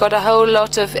see, we've got a whole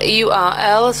lot of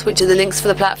URLs, which are the links for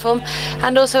the platform,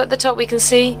 and also at the top we can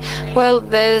see, well,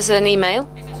 there's an email.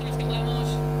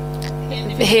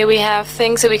 Here we have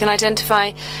things that we can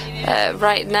identify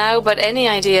right now, but any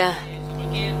idea,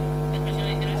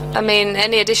 I mean,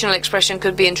 any additional expression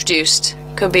could be introduced,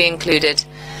 could be included.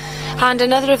 And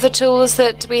another of the tools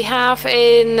that we have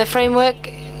in the framework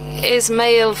is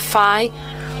MailFi.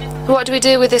 What do we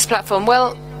do with this platform?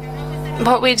 Well,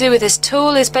 what we do with this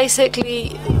tool is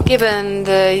basically, given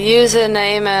the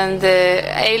username and the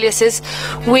aliases,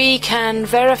 we can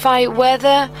verify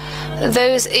whether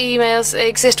those emails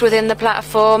exist within the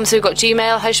platform. So we've got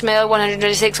Gmail, Hotmail,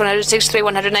 126, 163,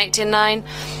 189,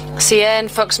 CN,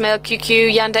 Foxmail,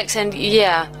 QQ, Yandex, and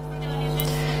yeah.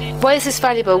 Why is this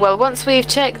valuable? Well, once we've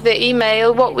checked the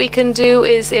email, what we can do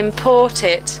is import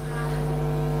it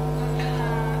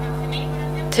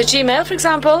to Gmail, for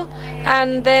example,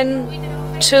 and then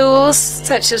tools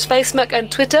such as Facebook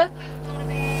and Twitter,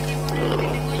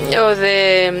 or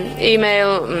the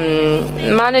email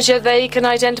manager, they can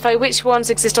identify which ones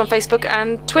exist on Facebook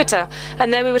and Twitter,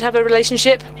 and then we would have a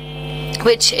relationship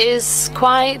which is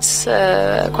quite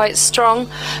strong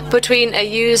between a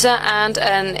user and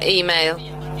an email.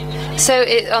 So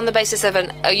on the basis of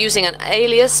using an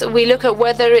alias, we look at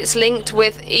whether it's linked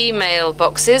with email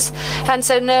boxes. And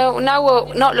so now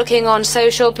we're not looking on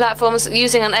social platforms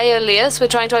using an alias. We're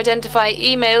trying to identify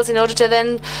emails in order to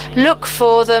then look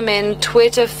for them in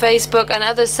Twitter, Facebook, and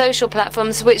other social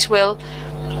platforms, which will,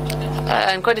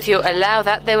 and quite a few allow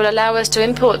that, they will allow us to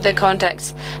import their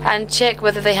contacts and check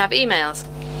whether they have emails.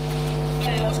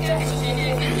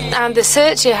 And the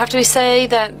search, you have to say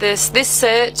that this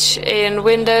search in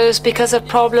Windows, because of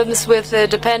problems with the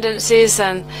dependencies,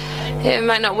 and it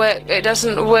might not work, it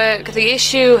doesn't work. The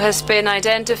issue has been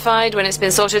identified. When it's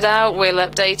been sorted out, we'll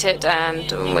update it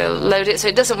and we'll load it. So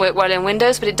it doesn't work well in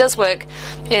Windows, but it does work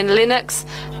in Linux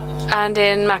and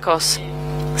in macOS.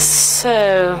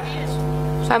 So,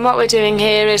 and what we're doing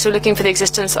here is we're looking for the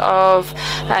existence of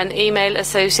an email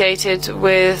associated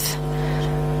with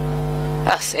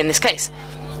us in this case.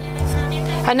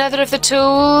 Another of the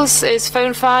tools is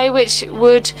PhoneFi, which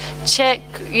would check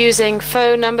using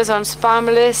phone numbers on spam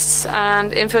lists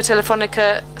and in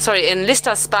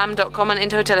listaspam.com and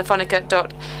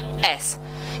infotelefonica.es.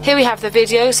 Here we have the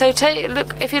video. So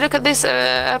if you look at this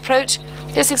approach,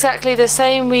 it's exactly the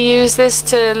same. We use this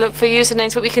to look for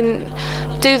usernames, but we can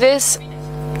do this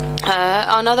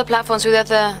on other platforms with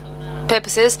other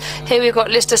purposes. Here we've got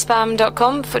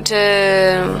listaspam.com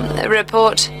to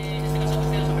report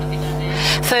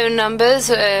phone numbers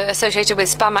associated with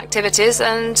spam activities,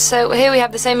 and so here we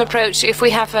have the same approach. If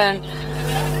we have the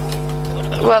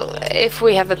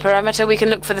parameter, we can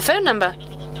look for the phone number,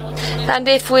 and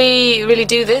if we really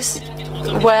do this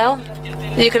well,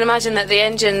 you can imagine that the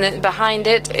engine behind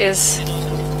it is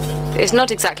not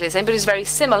exactly the same, but is very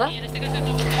similar.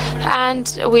 And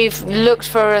we've looked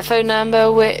for a phone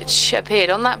number which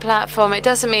appeared on that platform. It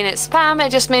doesn't mean it's spam,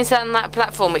 it just means that on that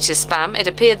platform, which is spam, it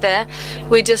appeared there.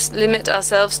 We just limit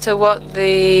ourselves to what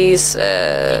these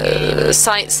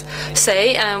sites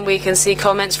say, and we can see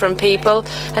comments from people.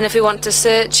 And if we want to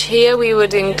search here, we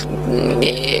would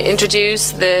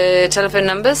introduce the telephone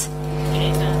numbers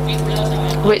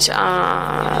which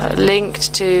are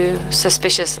linked to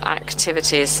suspicious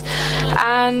activities.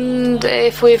 And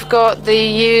if we've got the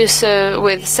user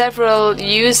with several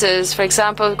users, for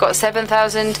example, we've got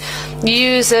 7,000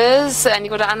 users, and you've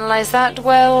got to analyze that,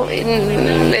 well,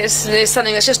 it's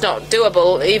something that's just not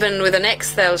doable, even with an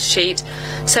Excel sheet.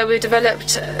 So we've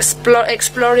developed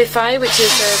Explorify, which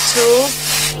is a tool,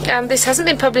 and this hasn't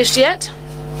been published yet.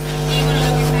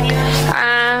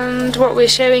 And what we're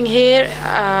showing here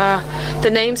are the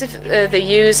names of the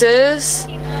users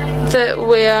that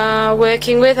we are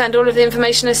working with and all of the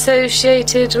information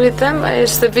associated with them,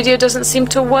 as the video doesn't seem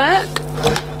to work.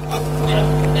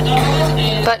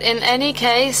 But in any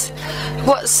case,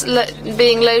 what's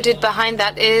being loaded behind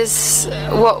that is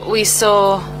what we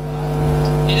saw,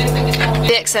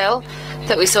 the Excel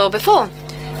that we saw before.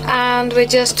 And we're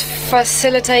just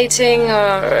facilitating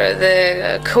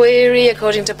the query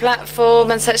according to platform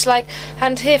and such like.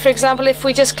 And here, for example, if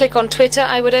we just click on Twitter,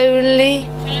 we would only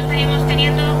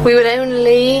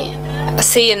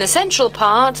see in the central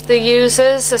part the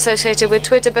users associated with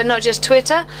Twitter, but not just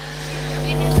Twitter.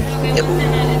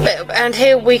 And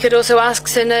here we could also ask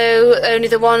to know only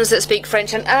the ones that speak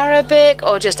French and Arabic,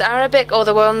 or just Arabic, or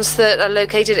the ones that are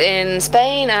located in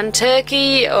Spain and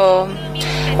Turkey, or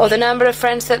the number of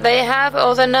friends that they have,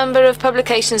 or the number of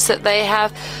publications that they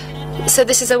have. So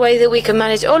this is a way that we can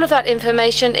manage all of that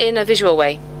information in a visual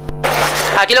way.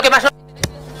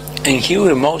 And here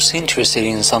we're most interested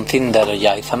in something that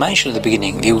Yaiza mentioned at the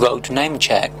beginning. If you go to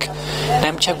NameCheck,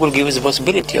 NameCheck will give us the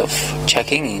possibility of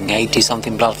checking in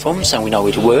 80-something platforms, and we know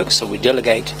it works, so we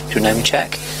delegate to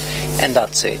NameCheck, and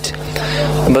that's it.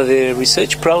 But the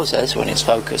research process, when it's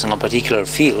focused on a particular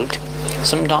field,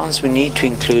 sometimes we need to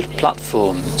include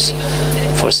platforms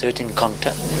for certain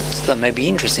content that may be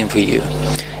interesting for you.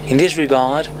 In this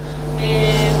regard,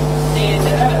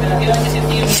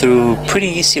 through pretty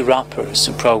easy wrappers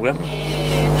to program,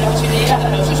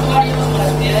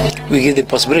 we give the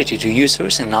possibility to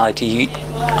users in IT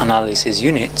analysis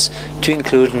units to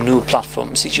include new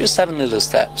platforms. It's just 7 little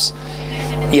steps.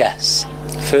 Yes,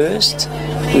 first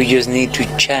we just need to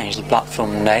change the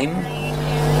platform name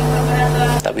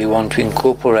that we want to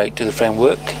incorporate to the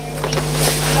framework.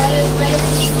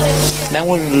 Then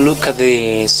we'll look at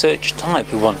the search type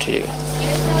we want to do,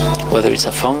 whether it's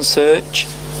a phone search,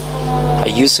 a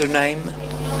username,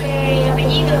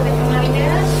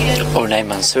 or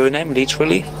name and surname,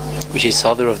 literally, which is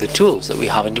other of the tools that we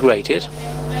have integrated.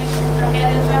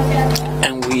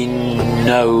 And we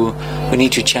know we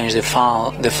need to change the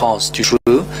false to true,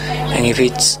 and if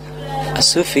it's a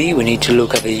Sufi, we need to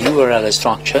look at the URL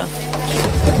structure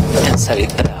and set it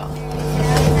there,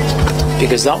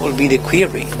 because that will be the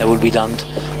query that will be done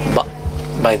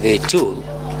by the tool.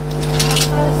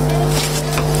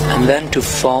 And then to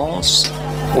false,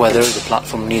 whether the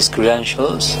platform needs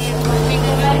credentials.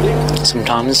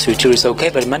 Sometimes future is okay,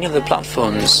 but many of the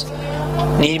platforms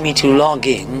need me to log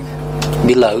in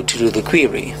below to do the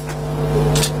query.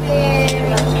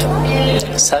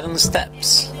 7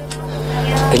 steps.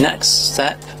 The next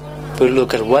step, we'll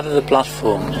look at whether the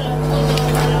platform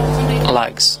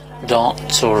likes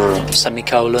dots or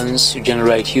semicolons to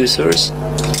generate users.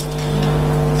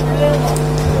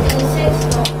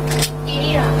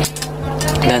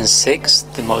 Then 6,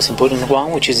 the most important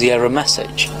one, which is the error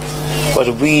message. What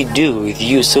we do with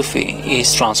USF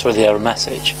is transfer the error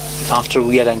message after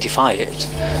we identify it.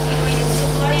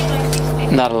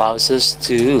 And that allows us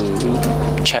to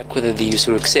check whether the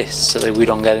user exists so that we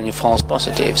don't get any false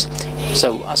positives.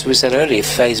 So as we said earlier,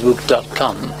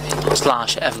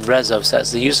 facebook.com/fbrezo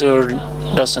says the user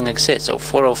doesn't exist, so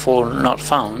 404 not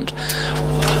found.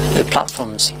 The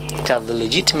platforms tell the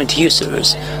legitimate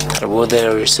users that what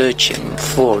they're searching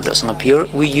for doesn't appear.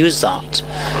 We use that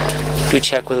to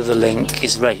check whether the link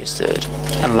is registered.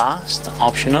 And last,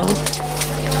 optional,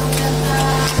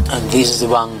 and this is the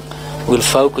one we'll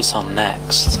focus on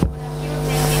next,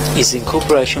 is the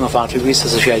incorporation of attributes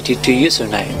associated to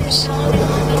usernames.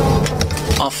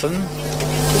 Often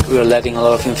we are letting a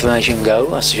lot of information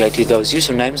go associated to those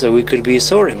usernames that we could be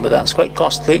storing, but that's quite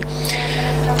costly,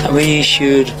 and we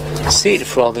should see it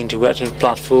for all the integrated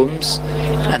platforms,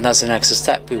 and that's the next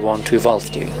step we want to evolve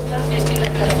to.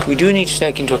 We do need to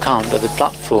take into account that the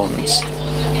platforms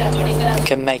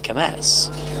can make a mess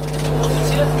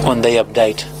when they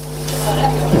update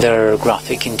their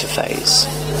graphic interface.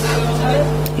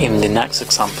 In the next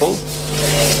example,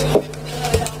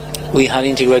 we had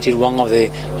integrated one of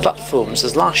the platforms,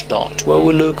 /dot, where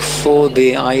we look for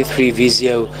the i3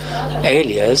 Visio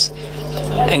alias,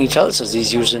 and it tells us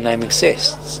this username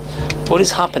exists. What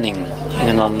is happening in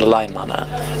an underlying manner?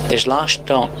 The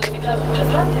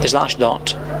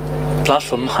 /dot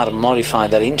platform had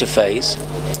modified that interface.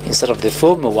 Instead of the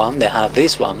former one, they had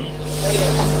this one.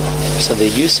 So the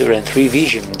user and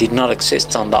 3Vision did not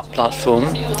exist on that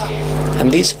platform,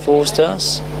 and this forced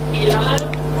us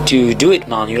to do it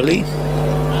manually.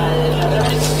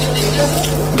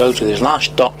 Go to the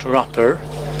 /dot wrapper,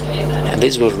 and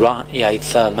this was what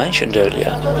Yaiza mentioned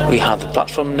earlier. We have the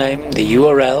platform name, the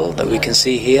URL that we can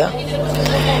see here,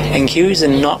 and here is the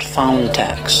not found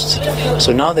text.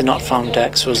 So now the not found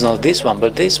text was not this one,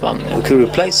 but this one. We could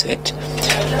replace it,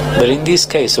 but in this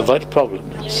case, to avoid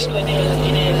problems,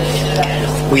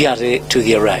 we add it to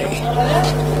the array.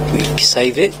 We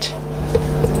save it,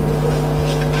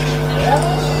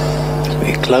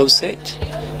 we close it,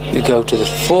 we go to the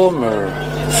former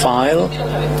file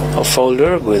or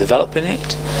folder we're developing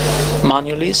it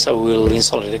manually, so we'll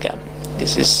install it again.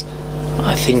 This is,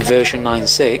 I think, version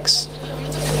 9.6,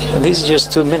 and this is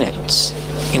just 2 minutes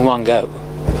in one go.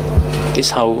 This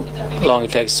is how long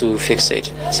it takes to fix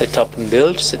it. Set up and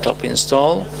build, set up,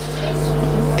 install.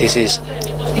 This is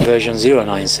version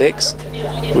 0.96.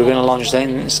 We're going to launch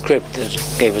the script that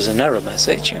gave us an error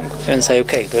message and say,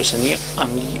 okay, there's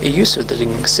a user that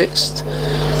didn't exist,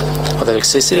 or that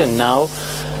existed, and now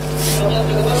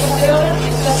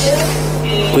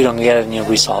we don't get any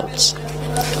results.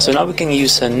 So now we can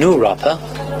use a new wrapper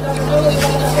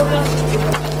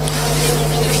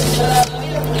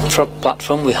For a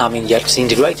platform we haven't yet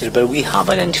integrated, but we have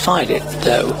identified it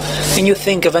though. Can you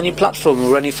think of any platform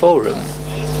or any forum?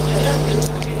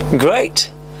 Great!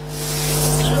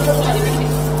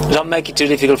 Don't make it too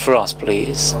difficult for us,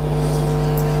 please.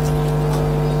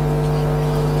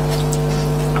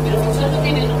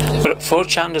 But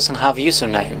 4chan doesn't have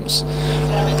usernames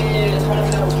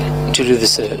to do the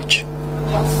search.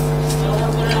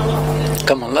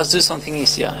 Come on, let's do something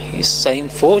easier. He's saying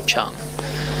 4chan.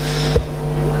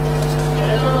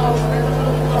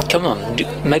 Come on,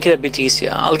 make it a bit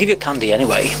easier. I'll give you candy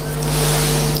anyway.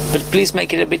 But please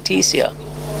make it a bit easier.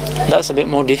 That's a bit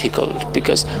more difficult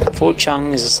because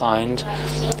 4chan is assigned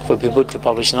for people to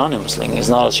publish anonymously. It's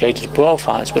not associated to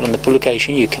profiles, but on the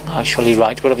publication you can actually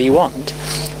write whatever you want.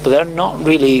 But there are not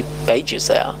really pages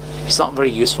there. It's not very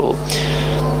useful.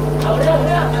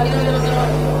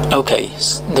 Okay,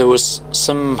 there was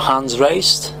some hands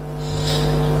raised.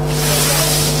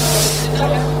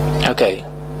 Okay.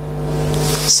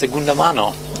 Segunda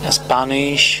Mano, a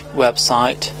Spanish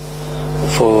website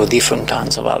for different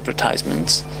kinds of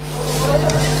advertisements.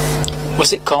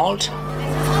 What's it called?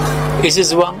 Is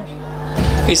this the one?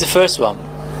 Is the first one?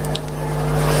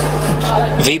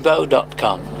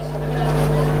 Vibo.com.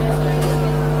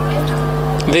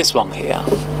 This one here.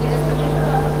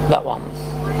 That one.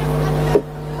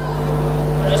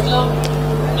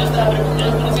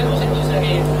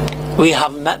 We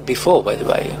have met before, by the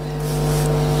way.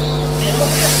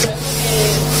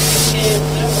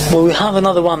 Well, we have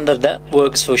another one that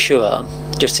works for sure,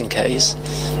 just in case.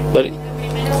 But,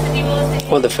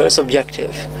 well, the first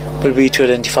objective will be to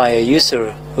identify a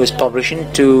user who is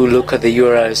publishing to look at the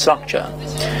URL structure.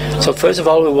 So first of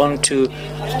all, we want to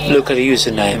look at the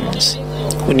usernames.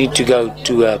 We need to go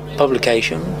to a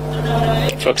publication,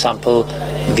 for example,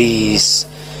 this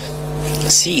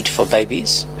seed for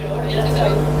babies.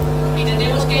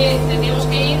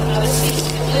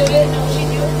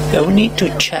 We need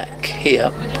to check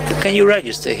here. Can you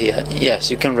register here?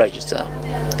 Yes, you can register.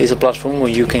 There's a platform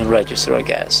where you can register, I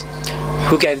guess.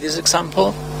 Who gave this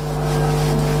example?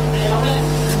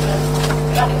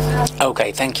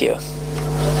 Okay, thank you.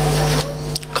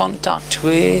 Contact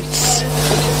with...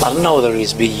 I don't know whether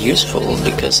it's be useful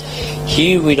because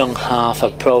here we don't have a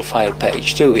profile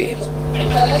page, do we?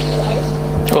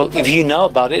 Well, if you know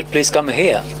about it, please come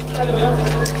here.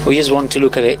 We just want to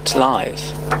look at it live.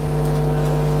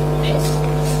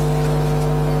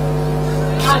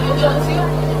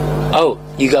 Oh,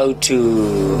 you go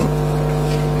to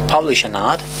publish an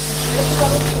ad,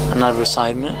 an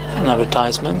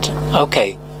advertisement.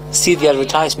 Okay, see the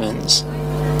advertisements.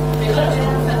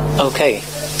 Okay,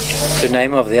 the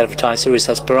name of the advertiser is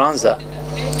Esperanza.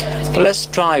 But let's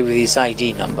try with his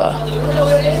ID number.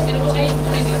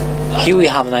 Here we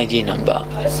have an ID number.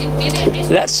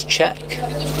 Let's check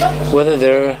whether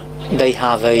they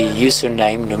have a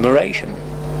username numeration.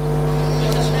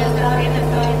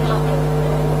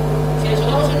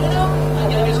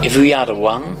 If we add a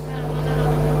 1,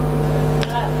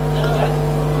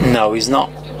 no, it's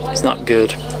not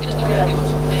good.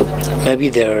 Maybe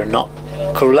they're not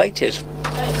correlated.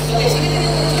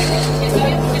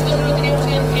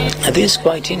 And this is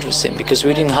quite interesting because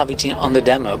we didn't have it on the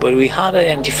demo, but we had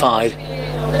identified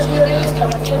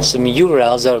some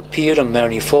URLs that appeared on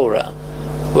many fora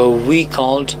where we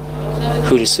called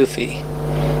Hudi Sufi.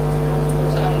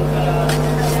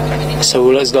 So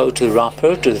let's go to the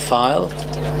wrapper, to the file.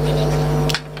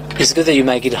 It's good that you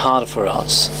make it hard for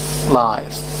us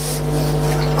live.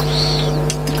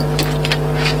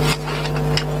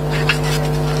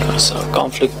 So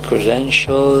conflict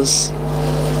credentials.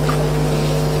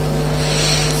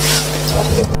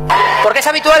 Porque es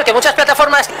habitual que muchas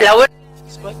plataformas la URL.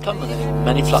 It's quite common that in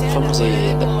many platforms the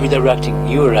redirecting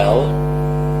URL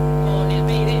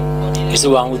is the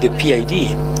one with the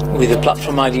PID, with the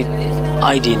platform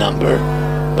ID number,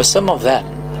 but some of them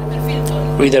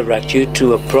redirect you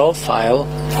to a profile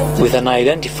with an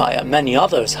identifier. Many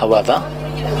others, however,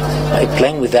 by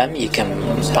playing with them, you can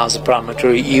pass a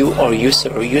parameter U or user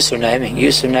or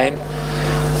username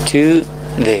to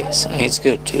this. It's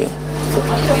good too.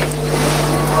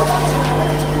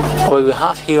 What we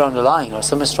have here on the line are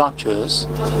some structures,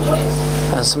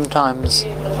 and sometimes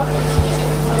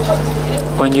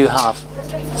when you have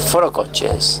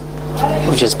forocoches,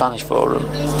 which is Spanish forum,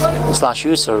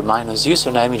 /user minus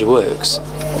username, it works,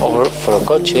 or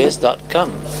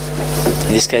forocoches.com.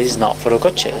 In this case, it's not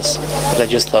forocoches, but I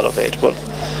just thought of it. Well,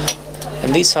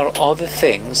 and these are all the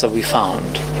things that we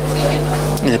found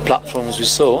in the platforms we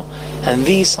saw, and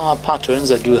these are patterns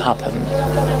that do happen.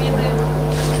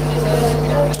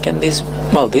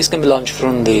 Well, this can be launched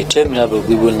from the terminal, but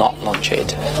we will not launch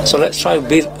it. So let's try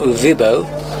with Vibo.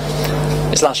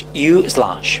 slash u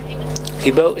slash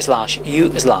vibo slash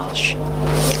u slash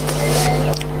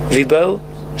vibo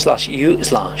slash u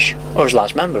slash or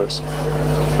slash members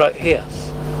right here.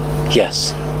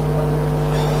 Yes.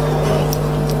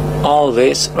 All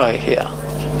this right here.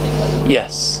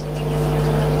 Yes.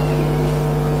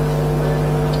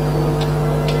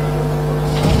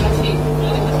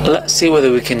 Let's see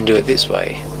whether we can do it this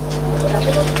way.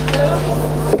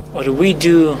 What do we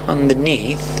do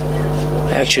underneath?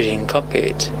 I actually didn't copy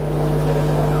it.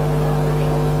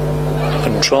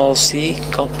 Control C,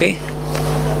 copy.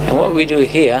 And what we do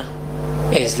here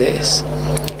is this.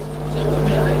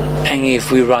 And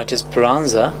if we write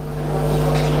Esperanza,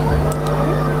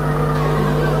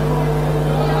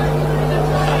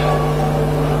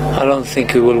 I don't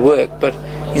think it will work, but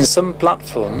in some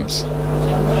platforms,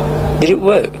 did it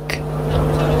work?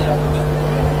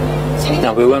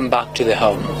 Now we went back to the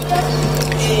home.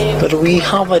 But we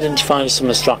have identified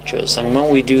some structures, and when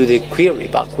we do the query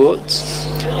backwards,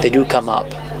 they do come up.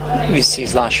 We see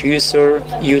slash user,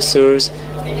 users,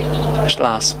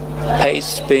 slash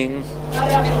pastebin,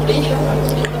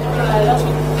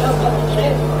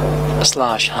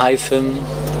 slash hyphen,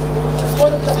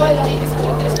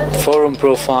 forum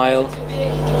profile,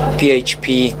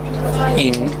 PHP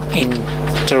in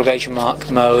interrogation mark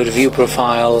mode, view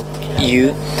profile,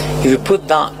 U. If you put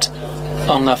that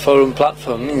on a forum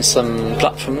platform, in some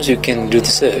platforms you can do the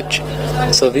search.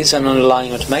 So this is an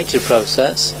underlying automated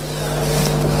process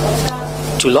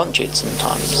to launch it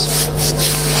sometimes.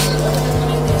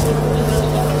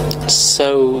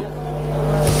 So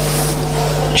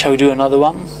shall we do another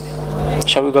one?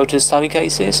 Shall we go to study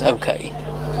cases? Okay.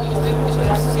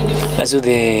 Let's do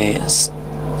the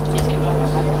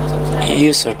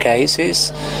user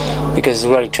cases because it's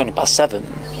already 20:07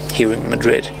 here in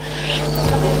Madrid.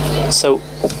 So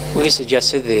we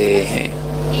suggested the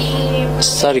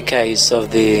study case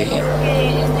of the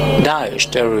Daesh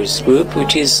terrorist group,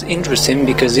 which is interesting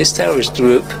because this terrorist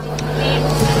group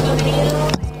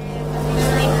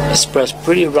expressed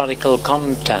pretty radical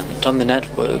content on the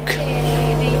network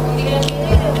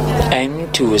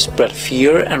aimed to spread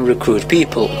fear and recruit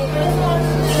people.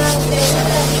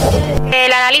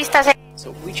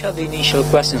 So which are the initial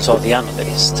questions of the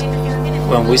analyst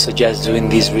when we suggest doing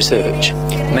this research?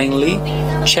 Mainly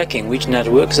checking which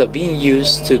networks are being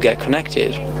used to get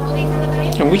connected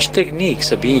and which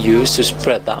techniques are being used to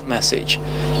spread that message,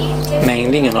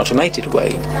 mainly in an automated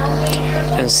way,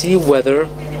 and see whether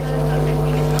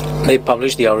they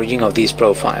publish the origin of these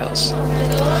profiles.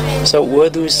 So where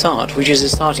do we start? Which is the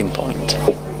starting point?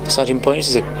 The starting point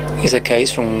is a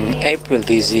case from April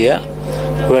this year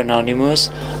where Anonymous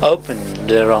opened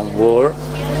their own war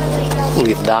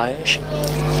with Daesh,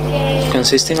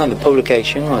 consisting of the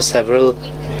publication of several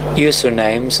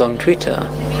usernames on Twitter.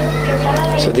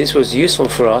 So this was useful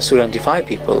for us to identify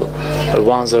people, but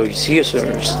once those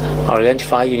users are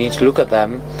identified, you need to look at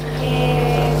them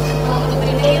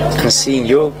and see in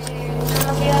your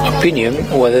opinion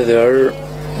whether they're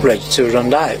registered on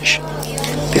Daesh.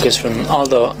 Because from all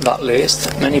that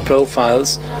list, many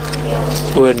profiles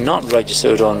were not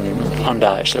registered on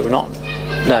Daesh, they were not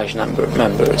Daesh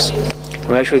members.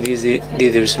 We actually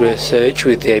did this research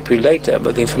with the April data,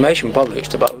 but the information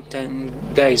published about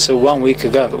 10 days, so 1 week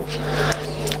ago,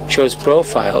 shows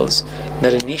profiles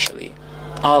that initially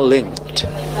are linked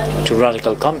to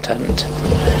radical content.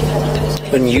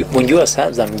 When you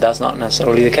assess them, that's not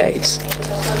necessarily the case.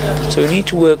 So we need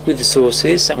to work with the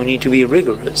sources and we need to be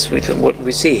rigorous with what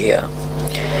we see here.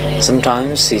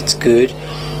 Sometimes it's good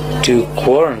to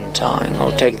quarantine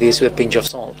or take this with a pinch of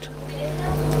salt.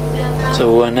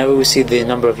 So whenever we see the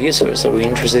number of users that we're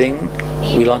interested in,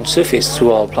 we launch Sufis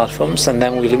through all platforms and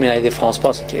then we eliminate the false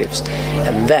positives.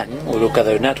 And then we look at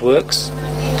their networks.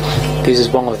 This is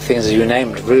one of the things that you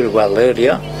named really well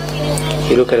earlier.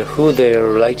 You look at who they are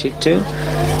related to,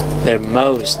 their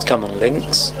most common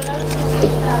links,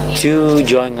 to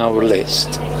join our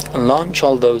list, and launch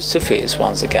all those Sufis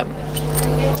once again.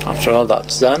 After all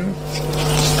that's done,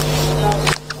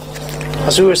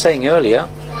 as we were saying earlier,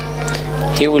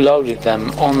 here we loaded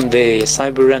them on the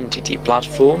Cyber Entity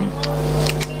platform,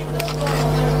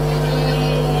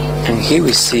 and here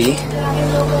we see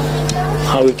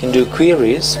how we can do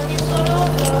queries.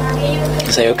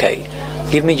 Say, okay,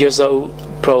 give me just those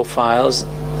profiles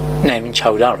named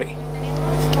Chowdhury,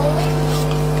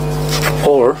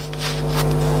 or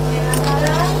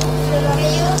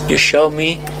you show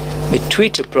me the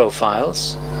Twitter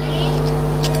profiles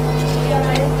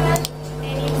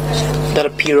that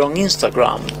appear on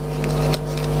Instagram.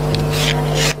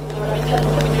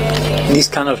 This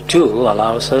kind of tool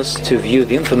allows us to view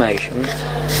the information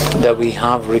that we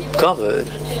have recovered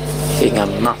in a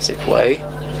massive way,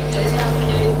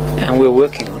 and we're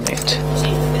working on it.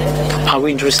 Are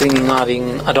we interested in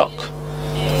adding ad hoc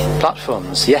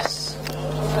platforms? Yes.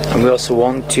 And we also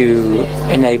want to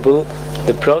enable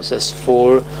the process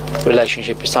for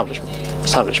relationship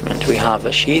establishment. We have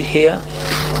a sheet here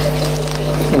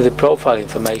with the profile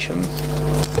information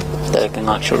that I can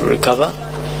actually recover,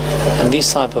 and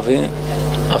this type of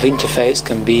interface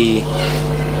can be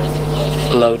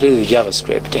loaded with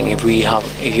JavaScript. And if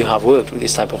you have worked with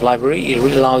this type of library, it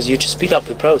really allows you to speed up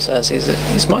the process.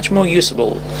 It's much more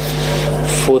usable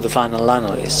for the final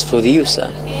analyst, for the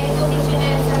user.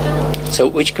 So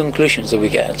which conclusions do we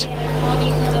get?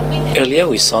 Earlier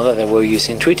we saw that they were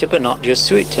using Twitter, but not just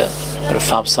Twitter. There are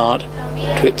FabSat,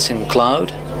 Tweets in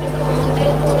Cloud,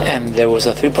 and there was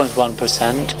a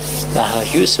 3.1% that had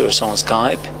users on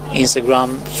Skype,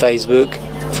 Instagram, Facebook,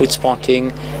 Food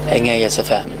Spotting, and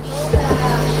ASFM.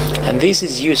 And this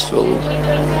is useful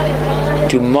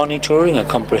to monitor in a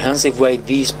comprehensive way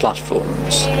these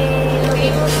platforms.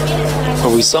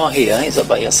 What we saw here is that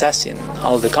by assessing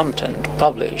all the content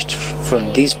published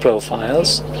from these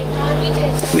profiles,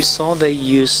 we saw they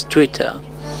use Twitter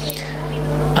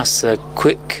as a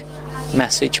quick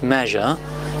message measure,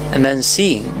 and then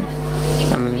seeing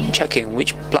and checking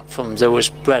which platforms they were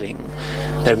spreading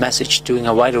their message to in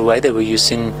a wider way. They were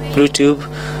using YouTube,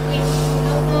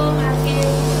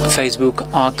 Facebook,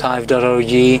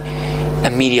 archive.org,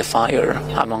 and Mediafire,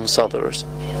 amongst others.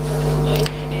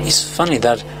 It's funny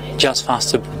that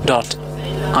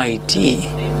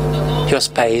justfaster.it,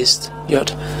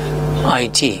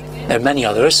 justpaced.it. There are many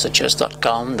others, such as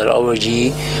 .com,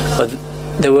 .org, but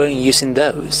they weren't using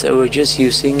those. They were just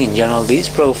using, in general, these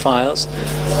profiles.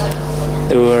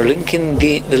 They were linking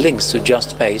the links to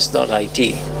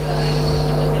justpaced.it.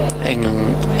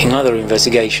 In other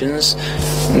investigations,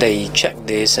 they checked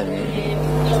this and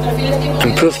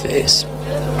proved this.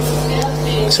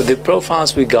 So the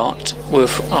profiles we got were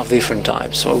of different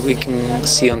types. So we can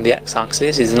see on the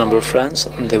x-axis is the number of friends,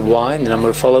 on the y, the number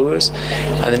of followers,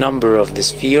 and the number of the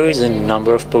spheres and the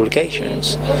number of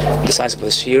publications. The size of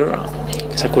the sphere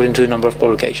is according to the number of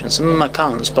publications. Some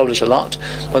accounts publish a lot,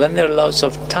 but then there are lots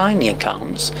of tiny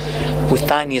accounts with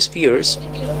tiny spheres.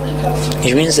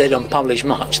 It means they don't publish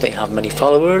much. They have many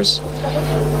followers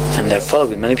and they're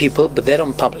following many people, but they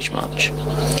don't publish much.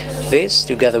 This,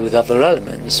 together with other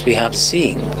elements we have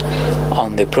seen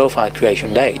on the profile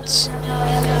creation dates,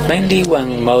 mainly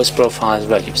when most profiles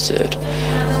registered,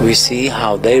 we see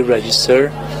how they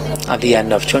register at the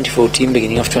end of 2014,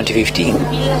 beginning of 2015.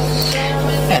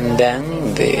 And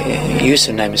then the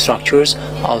username structures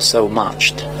also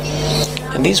matched.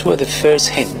 And these were the first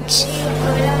hints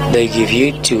they give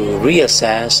you to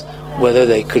reassess whether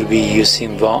they could be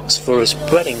using Vox for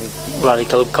spreading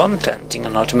radical content in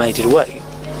an automated way.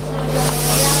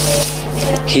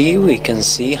 Here we can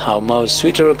see how most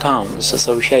Twitter accounts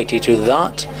associated to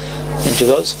that and to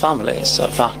those families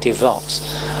of active Vox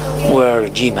were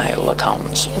Gmail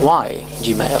accounts. Why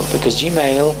Gmail? Because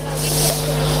Gmail,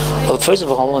 well, first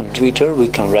of all, on Twitter we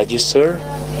can register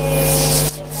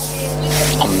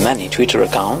on many Twitter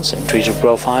accounts and Twitter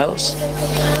profiles,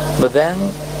 but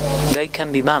then they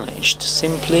can be managed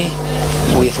simply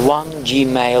with one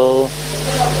Gmail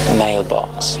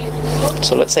mailbox.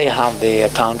 So let's say I have the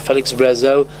account Félix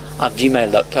Brezo at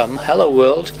gmail.com, hello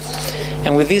world,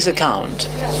 and with this account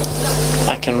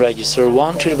I can register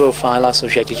one Twitter profile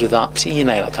associated to that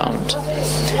email account.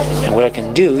 And what I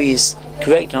can do is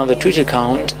create another Twitter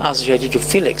account associated to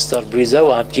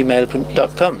felix.brezo at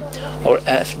gmail.com or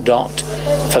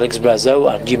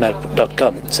f.felixbrezo at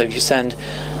gmail.com. So if you send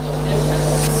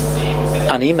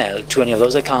an email to any of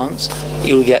those accounts,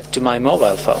 you'll get to my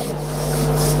mobile phone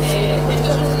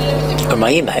or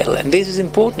my email. And this is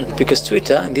important because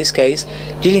Twitter, in this case,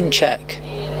 didn't check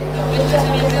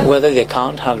whether the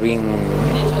account had been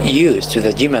used to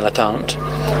the Gmail account,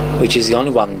 which is the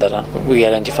only one that we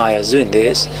identify as doing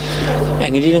this,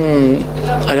 and it didn't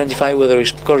identify whether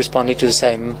it corresponded to the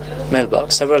same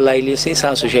mailbox. Several aliases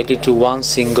are associated to one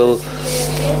single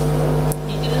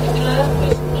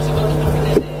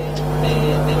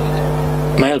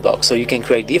mailbox, so you can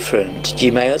create different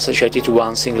Gmails associated to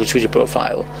one single Twitter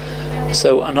profile.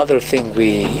 So another thing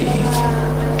we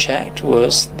checked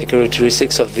was the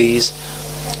characteristics of these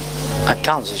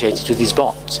accounts associated to these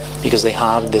bots, because they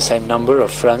have the same number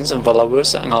of friends and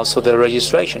followers and also the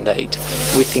registration date.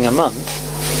 Within a month,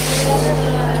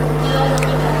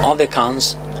 all the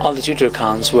Twitter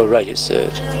accounts were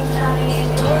registered.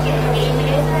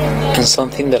 And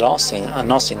something that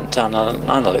an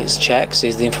analyst checks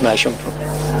is the information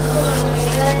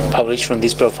published from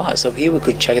these profiles. So here we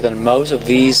could check that most of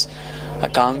these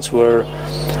accounts were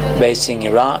based in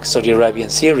Iraq, Saudi Arabia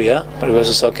and Syria, but it was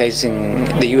also a case in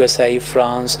the USA,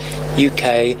 France,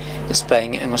 UK,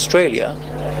 Spain and Australia.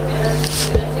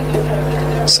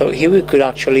 So here we could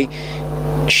actually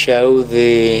show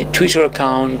the Twitter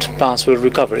account password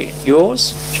recovery.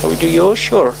 Yours? Shall we do yours?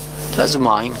 Sure. Let's do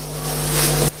mine.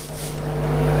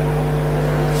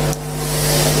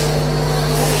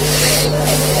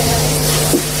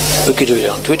 We could do it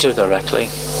on Twitter directly,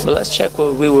 but let's check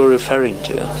what we were referring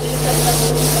to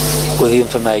with the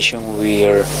information we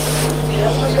are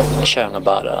showing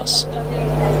about us.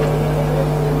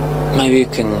 Maybe you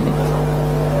can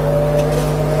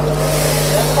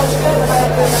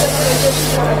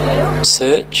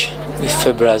search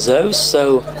with Brezo.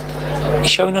 So it's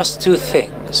showing us two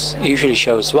things. It usually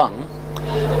shows one,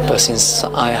 but since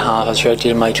I have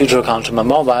associated my Twitter account to my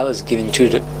mobile, it's giving two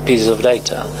pieces of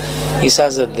data. It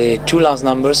says that the two last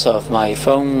numbers of my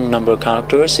phone number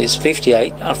characters is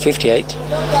 58, and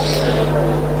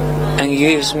it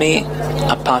gives me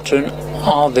a pattern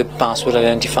of the password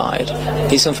identified.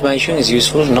 This information is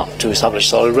useful not to establish a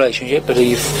solid relationship, but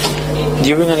if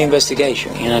during an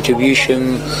investigation in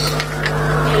attribution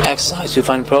exercise we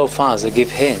find profiles that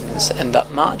give hints and that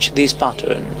match this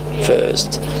pattern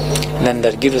first, and then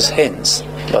that give us hints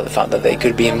about the fact that they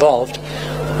could be involved,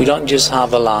 we don't just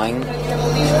have a line,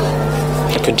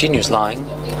 a continuous line,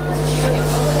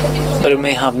 but we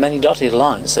may have many dotted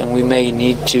lines, and we may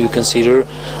need to consider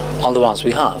all the ones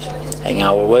we have. In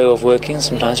our way of working,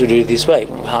 sometimes we do it this way.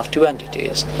 When we have two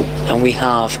entities and we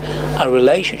have a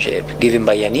relationship given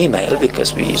by an email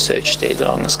because we searched it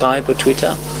on Skype or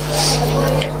Twitter,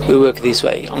 we work this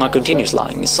way. On a continuous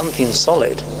line, it's something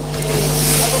solid,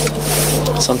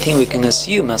 something we can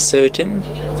assume as certain,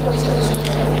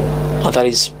 or that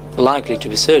is likely to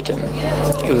be certain.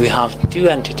 If we have two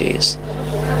entities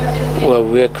where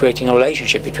we are creating a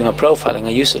relationship between a profile and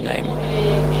a username,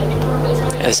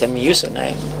 the same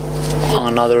username on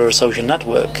another social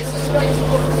network,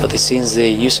 but since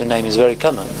the username is very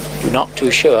common, we're not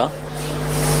too sure,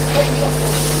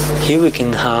 here we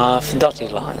can have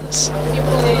dotted lines.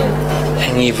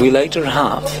 And if we later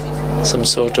have some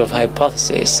sort of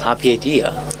hypothesis, happy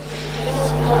idea,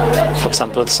 for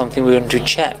example, something we want to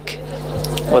check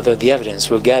whether the evidence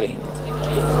we're getting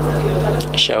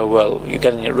show, well, you're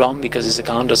getting it wrong because this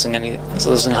account doesn't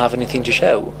have anything to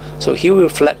show. So here we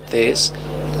reflect this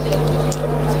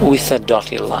with a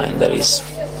dotted line that is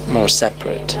more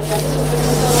separate.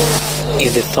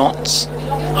 If the thoughts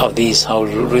of this whole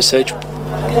research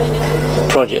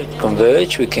project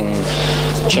converge, we can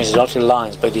change the dotted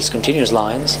lines by these continuous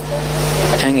lines,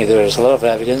 and if there is a lot of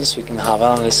evidence, we can have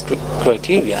analyst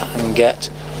criteria and get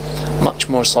much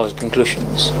more solid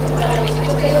conclusions.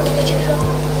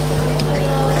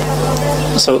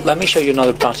 So let me show you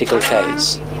another practical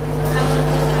case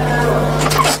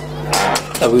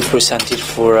that we presented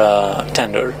for a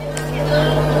tender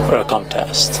or a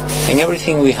contest. And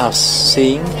everything we have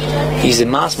seen is the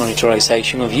mass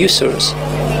monitorization of users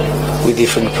with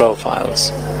different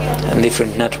profiles and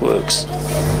different networks.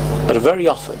 But very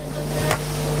often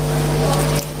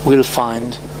we'll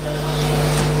find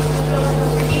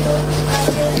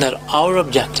that our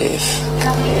objective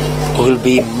will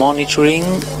be monitoring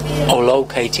or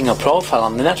locating a profile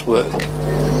on the network,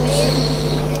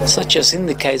 such as in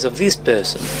the case of this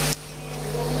person,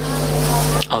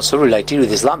 also related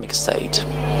with Islamic State.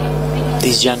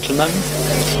 This gentleman,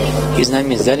 his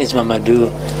name is Dennis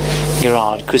Mamadou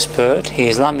Gerard Cuspert.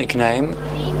 His Islamic name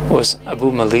was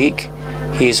Abu Malik.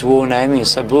 His war name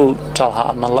is Abu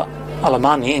Talha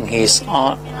Alamani, and his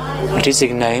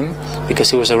artistic name, because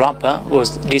he was a rapper,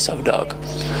 was Lizzo Dog.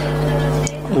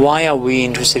 Why are we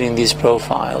interested in this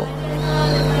profile?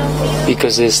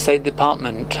 Because the State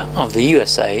Department of the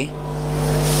USA,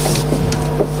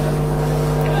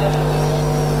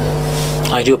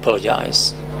 I do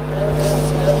apologize.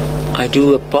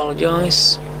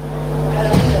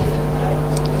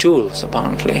 Tools,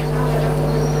 apparently.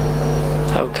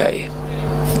 Okay,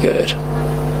 good.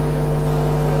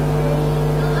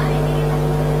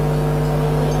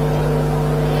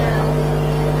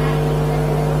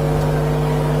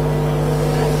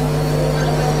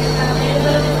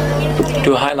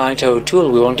 To highlight our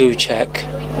tool, we want to check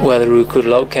whether we could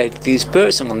locate this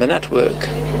person on the network.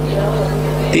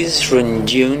 This is from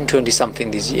June 20-something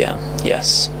this year.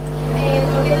 Yes.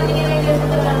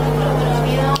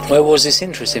 Why was this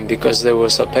interesting? Because there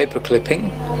was a paper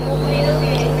clipping.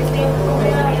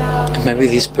 Maybe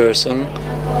this person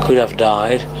could have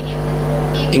died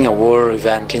in a war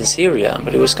event in Syria,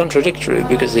 but it was contradictory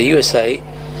because the USA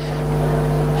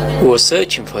was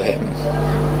searching for him.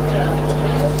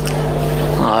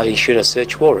 I'll issue a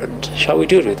search warrant. Shall we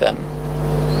do it with them?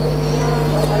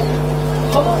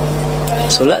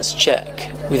 So let's check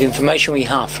with the information we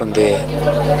have from the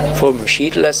form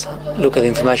sheet. Let's look at the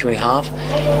information we have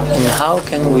and how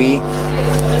can we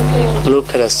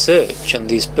look at a search on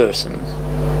this person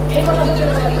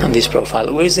and this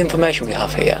profile. Where is the information we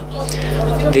have here?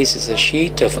 This is a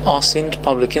sheet of OSINT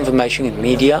public information in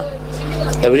media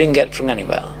that we didn't get from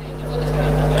anywhere.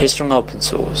 It's from open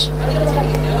source.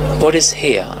 What is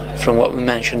here from what we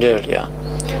mentioned earlier?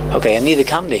 Okay, I need the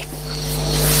candy.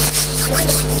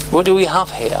 What do we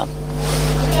have here?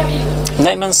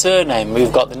 Name and surname.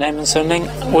 We've got the name and surname.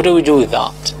 What do we do with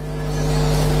that?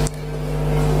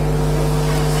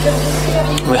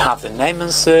 We have the name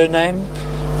and surname,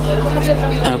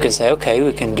 and we can say, okay,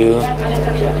 we can do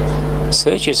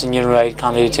searches and generate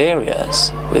candidate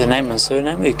areas. With the name and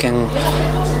surname, we can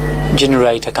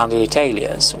generate a candidate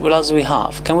alias. What else do we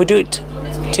have? Can we do it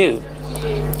too?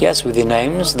 Yes, with the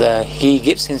names that he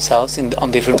gives himself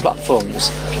on different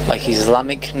platforms, like his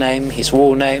Islamic name, his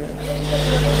war name.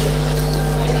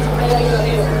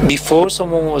 Before,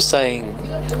 someone was saying,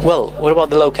 well, what about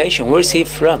the location? Where is he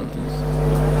from?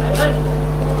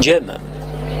 German.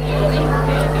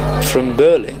 From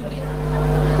Berlin.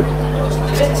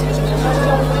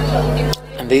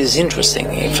 And this is interesting.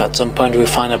 If at some point we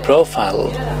find a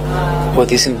profile where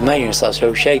this information is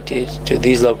associated to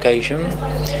this location,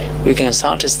 we can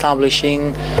start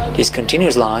establishing these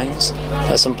continuous lines.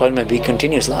 At some point maybe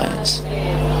continuous lines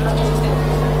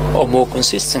or more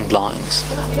consistent lines.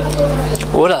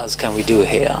 What else can we do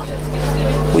here?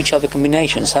 Which other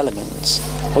combinations, elements,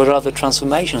 what other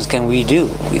transformations can we do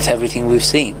with everything we've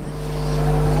seen?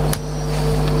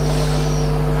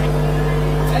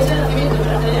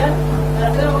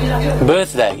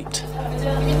 Birth date.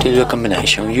 To do a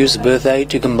combination, we use birth date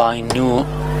to combine new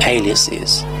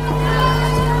aliases.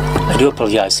 I do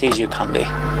apologize, here's your candy.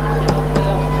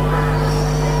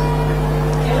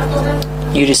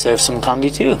 You deserve some candy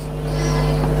too.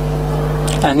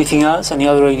 Anything else? Any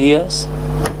other ideas?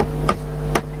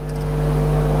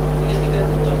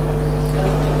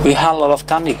 We have a lot of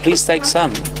candy, please take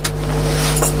some.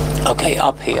 Okay,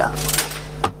 up here.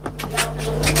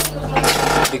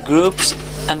 The groups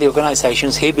and the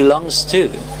organizations he belongs to.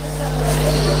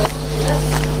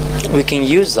 We can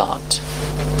use that.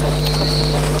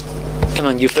 Come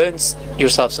on, you've earned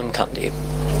yourself some candy.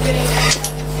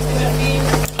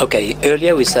 Okay,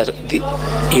 earlier we said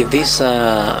if this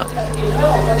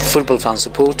football fan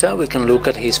supporter, we can look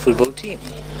at his football team,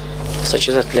 such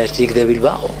as Athletic de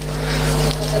Bilbao.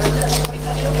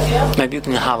 Maybe you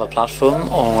can have a platform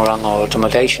or on our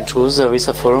automation tools. There is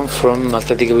a forum from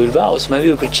Athletic de Bilbao, so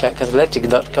maybe we could check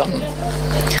athletic.com.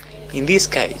 In this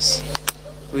case,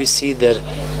 we see that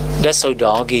Brezo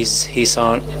dog is his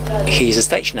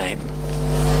stage name.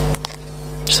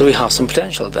 So we have some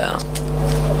potential there.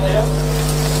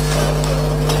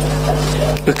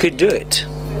 We could do it,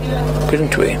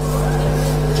 couldn't we?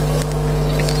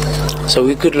 So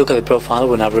we could look at the profile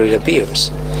whenever it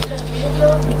appears.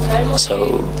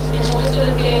 So,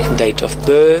 date of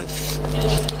birth,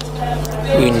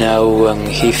 we know when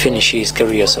he finished his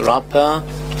career as a rapper,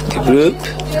 the group.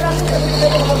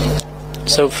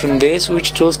 So from this,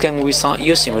 which tools can we start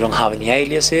using? We don't have any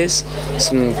aliases,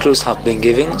 some clues have been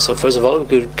given. So first of all, we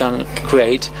could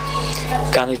create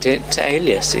candidate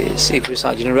aliases if we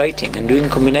start generating and doing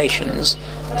combinations.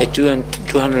 The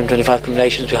 225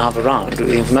 combinations we have around with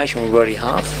the information we already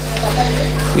have,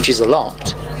 which is a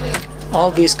lot.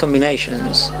 All these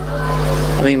combinations,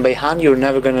 I mean, by hand you're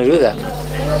never going to do them.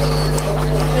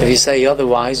 If you say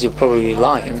otherwise, you're probably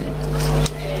lying.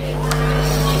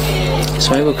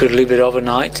 So maybe we could leave it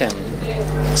overnight and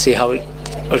see how it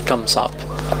comes up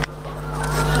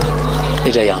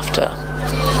the day after.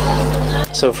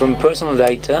 So from personal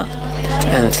data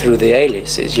and through the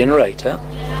aliases generator,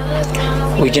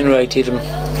 we generated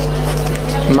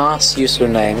mass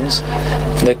usernames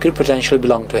that could potentially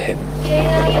belong to him.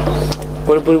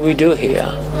 What would we do here?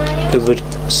 We would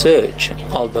search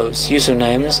all those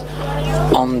usernames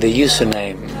on the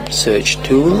username search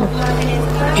tool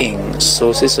in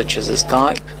sources such as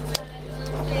Skype,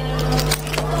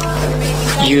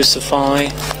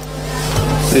 USF.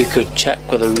 We could check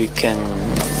whether we can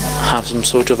have some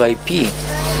sort of IP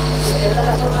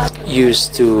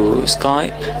used to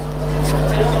Skype.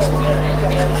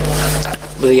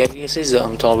 But the aliases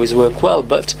don't always work well,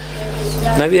 but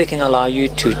maybe they can allow you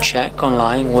to check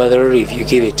online whether if you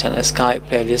give it an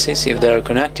Skype aliases, if they're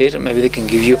connected, maybe they can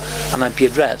give you an IP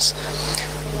address.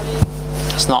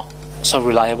 It's not so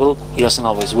reliable, it doesn't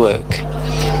always work.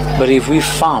 But if we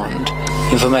found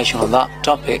information on that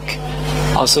topic,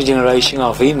 Also generation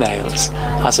of emails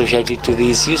associated to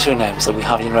these usernames that we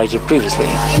have generated previously.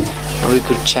 And we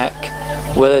could check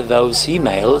whether those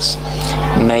emails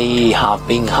may have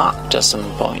been hacked at some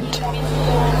point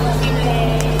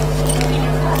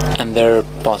and their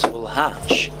possible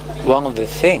hash. One of the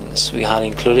things we had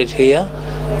included here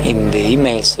in the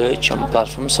email search on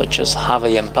platforms such as Have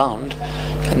and Pound,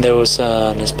 and there was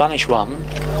a Spanish one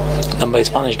done by a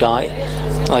Spanish guy,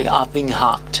 like I've been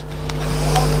hacked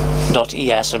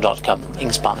 .es or .com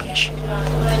in Spanish.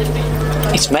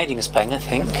 It's made in Spain, I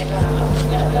think,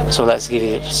 so let's give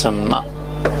it some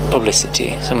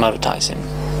publicity, some advertising.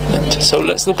 And so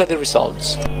let's look at the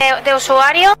results. De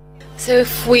usuario. So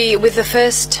if we, with the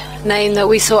first name that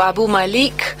we saw, Abu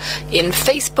Malik, in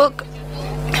Facebook,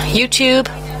 YouTube,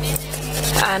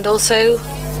 and also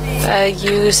a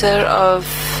user of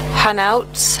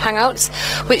Hangouts,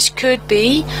 which could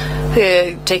be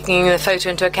taking the photo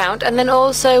into account, and then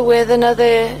also with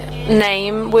another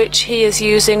name which he is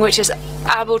using, which is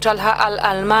Abu Talha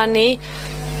al-Almani.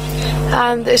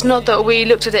 And it's not that we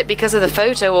looked at it because of the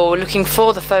photo or looking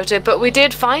for the photo, but we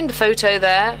did find a photo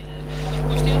there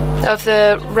of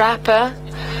the rapper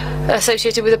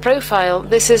associated with a profile.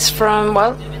 This is from,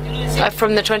 well,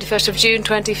 from the 21st of June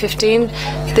 2015.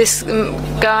 This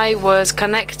guy was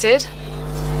connected,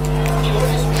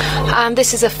 and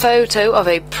this is a photo of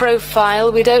a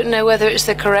profile. We don't know whether it's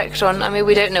the correct one. I mean,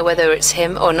 we don't know whether it's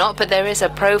him or not, but there is a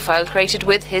profile created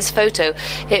with his photo.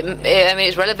 I mean,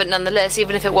 it's relevant nonetheless,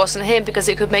 even if it wasn't him, because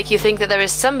it could make you think that there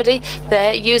is somebody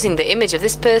there using the image of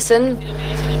this person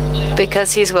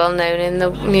because he's well known in the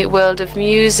world of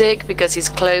music, because he's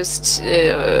close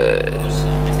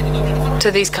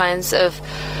to these kinds of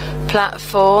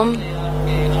platform.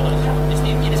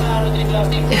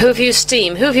 Who have used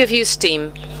Steam? Who of you have used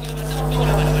Steam?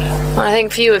 I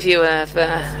think few of you have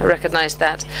recognized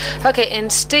that. Okay, in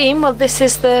Steam, well, this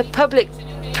is the public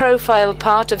profile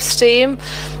part of Steam,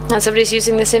 and somebody's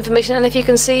using this information. And if you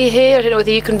can see here, I don't know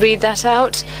whether you can read that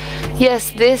out.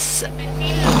 Yes, this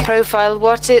profile,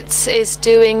 what it is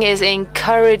doing is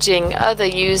encouraging other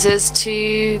users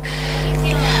to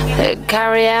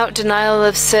carry out denial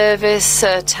of service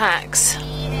attacks.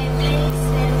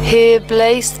 Here,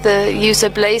 Blaze, the user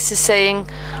Blaze, is saying,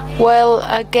 well,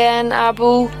 again,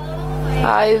 Abu,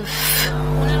 I've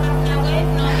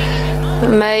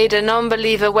made a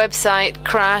non-believer website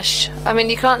crash. I mean,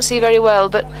 you can't see very well,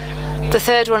 but the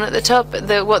third one at the top,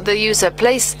 what the user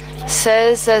Place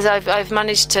says I've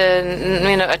managed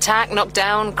to, attack, knock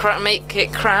down, make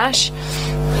it crash.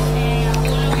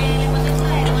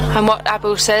 And what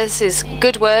Abu says is,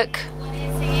 good work.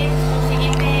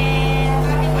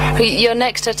 Your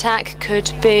next attack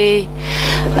could be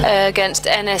against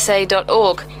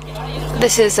NSA.org.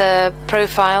 This is a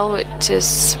profile which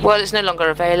is, well, it's no longer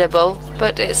available,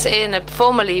 but it's in a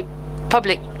formerly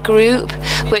public group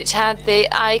which had the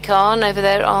icon over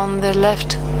there on the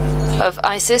left of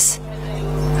ISIS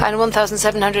and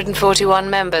 1,741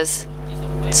 members.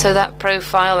 So that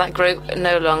profile, that group,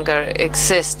 no longer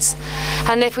exists.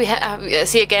 And if we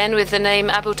see again with the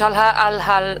name Abu Talha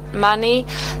al-Halmani,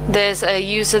 there's a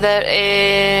user there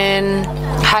in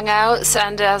Hangouts,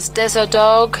 and as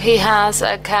Deserdog, he has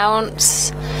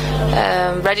accounts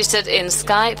registered in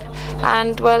Skype.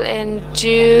 And well, in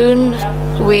June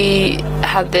we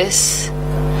had this,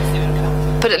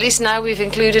 but at least now we've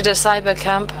included a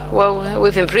CyberCamp. Well,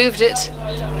 we've improved it.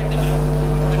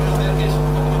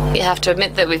 You have to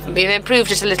admit that we've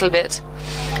improved it a little bit.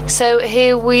 So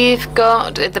here we've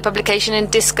got the publication in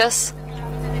Discuss.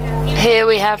 Here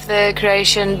we have the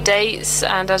creation dates,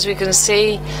 and as we can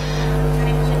see,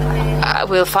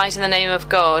 we'll fight in the name of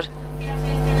God.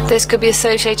 This could be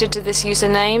associated to this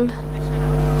username.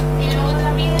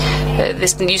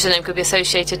 This username could be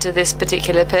associated to this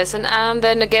particular person. And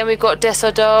then again we've got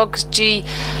Deserdog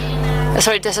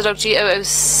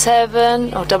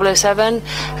G007 or 007,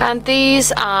 and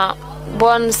these are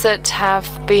ones that have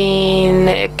been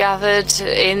gathered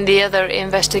in the other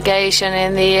investigation,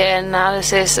 in the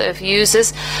analysis of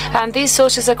users, and these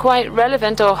sources are quite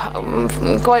relevant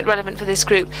for this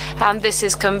group. And this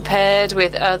is compared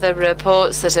with other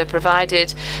reports that are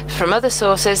provided from other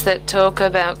sources that talk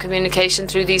about communication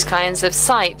through these kinds of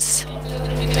sites.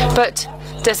 But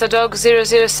Deserdog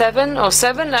 007 or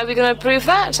 7, are we going to prove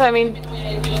that? I mean,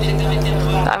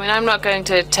 I'm not going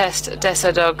to test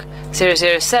Deserdog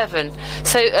 007,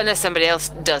 so unless somebody else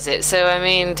does it. So I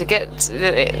mean, to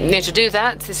do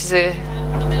that, this is a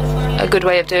good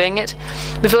way of doing it.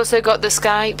 We've also got the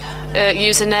Skype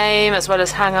username as well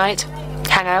as Hangout,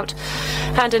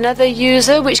 and another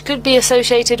user which could be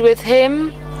associated with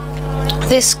him.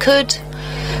 This could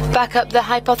back up the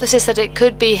hypothesis that it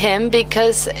could be him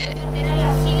because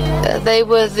they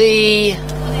were the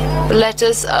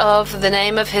letters of the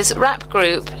name of his rap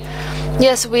group.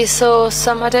 Yes, we saw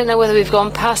some, I don't know whether we've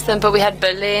gone past them, but we had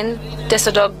Berlin,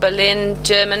 Düsseldorf, Berlin,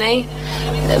 Germany.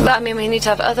 But I mean, we need to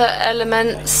have other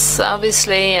elements,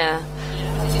 obviously,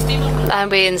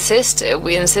 and we insist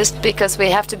because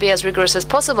we have to be as rigorous as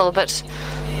possible, but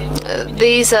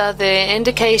these are the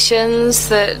indications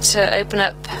that open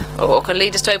up, or can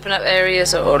lead us to open up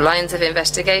areas or lines of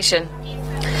investigation.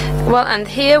 Well, and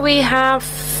here we have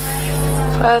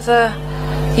other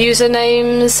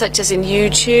usernames, such as in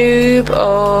YouTube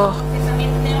or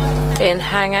in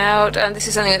Hangout, and this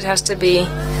is something that has to be,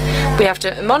 we have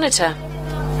to monitor.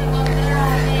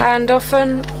 And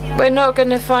often we're not going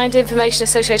to find information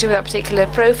associated with that particular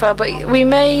profile, but we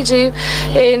may do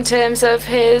in terms of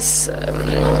his,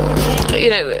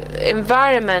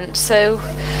 environment. So,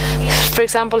 for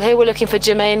example, here we're looking for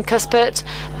Jermaine Cuthbert,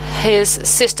 his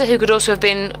sister, who could also have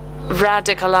been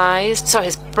radicalized, so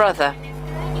his brother.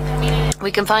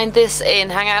 We can find this in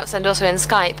Hangouts and also in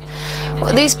Skype.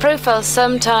 These profiles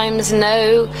sometimes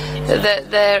know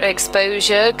that their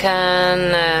exposure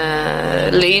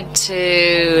can lead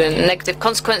to negative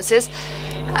consequences,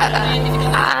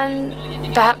 and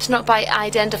perhaps not by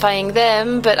identifying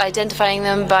them, but identifying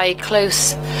them by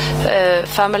close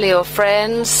family or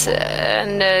friends.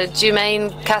 And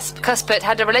Jermaine Cuthbert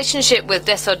had a relationship with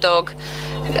Düsseldorf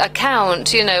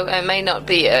account. It may not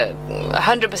be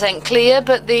 100% clear,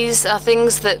 but these are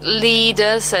things that lead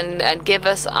us and give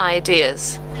us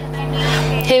ideas.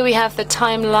 Here we have the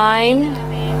timeline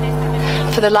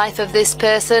for the life of this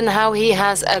person, how he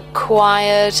has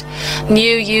acquired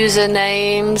new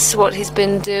usernames, what he's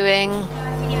been doing,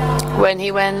 when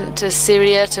he went to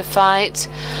Syria to fight,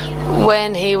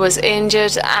 when he was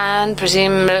injured and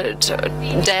presumed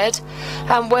dead,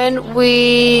 and when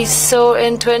we saw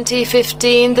in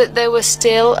 2015 that there were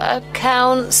still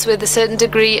accounts with a certain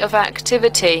degree of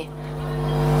activity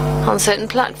on certain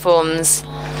platforms.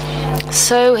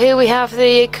 So here we have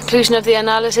the conclusion of the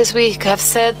analysis. We have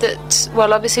said that,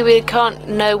 well, obviously we can't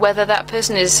know whether that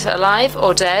person is alive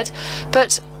or dead,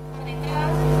 but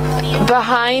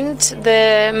behind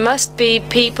there must be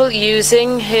people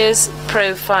using his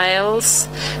profiles,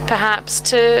 perhaps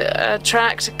to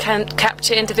attract,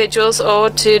 capture individuals or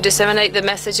to disseminate the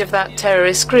message of that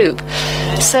terrorist group.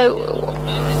 So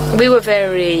we were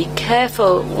very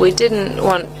careful. We didn't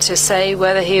want to say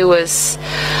whether he was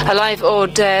alive or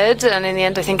dead, and in the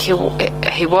end I think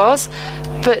he was.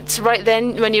 But right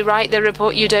then, when you write the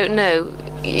report, you don't know.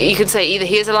 You can say either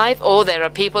he is alive or there are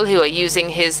people who are using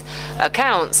his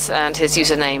accounts and his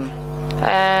username.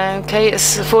 Okay,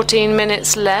 it's 14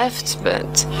 minutes left,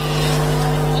 but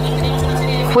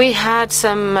we had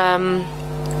some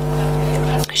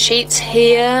sheets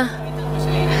here,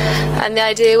 and the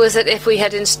idea was that if we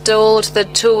had installed the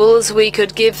tools, we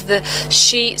could give the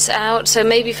sheets out. So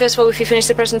maybe first of all, if you finish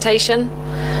the presentation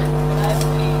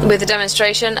with the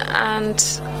demonstration, and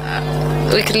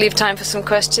we could leave time for some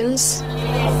questions.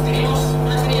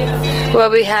 Well,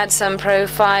 we had some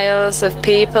profiles of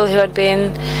people who had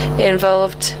been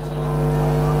involved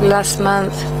last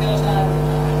month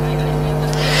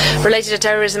related to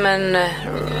terrorism and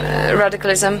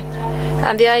radicalism.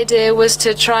 And the idea was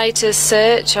to try to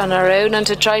search on our own and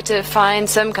to try to find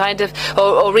some kind of,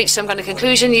 or reach some kind of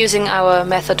conclusion using our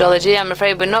methodology. I'm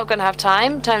afraid we're not going to have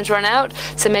time. Time's run out,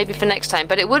 so maybe for next time.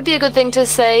 But it would be a good thing to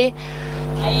say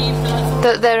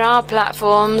that there are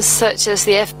platforms such as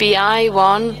the FBI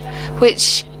one,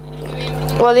 which,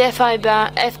 well, the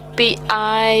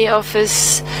FBI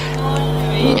offers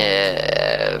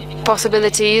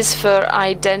possibilities for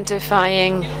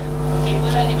identifying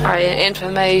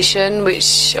information,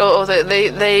 which, or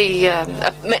they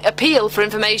appeal for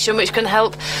information which can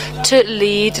help to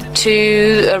lead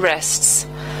to arrests.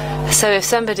 So if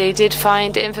somebody did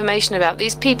find information about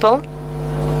these people,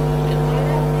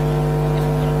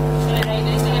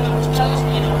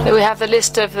 we have the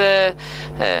list of the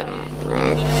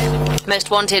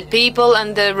most wanted people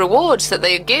and the rewards that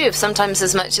they give, sometimes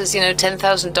as much as,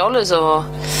 $10,000, or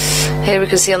here we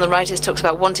can see on the right it talks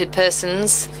about wanted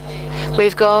persons.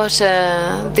 We've got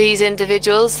these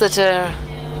individuals that are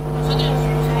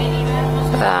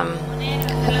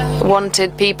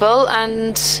wanted people,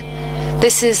 and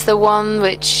this is the one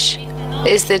which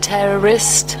is the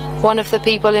terrorist, one of the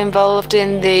people involved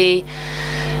in the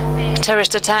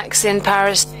terrorist attacks in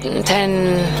Paris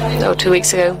 10 or 2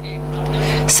 weeks ago.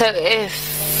 So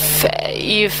if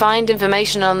you find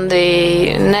information on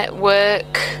the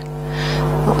network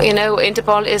You know,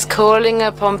 Interpol is calling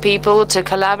upon people to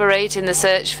collaborate in the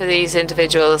search for these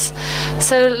individuals.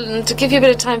 So, to give you a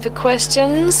bit of time for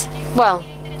questions, well,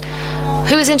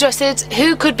 who is interested?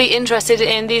 Who could be interested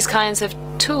in these kinds of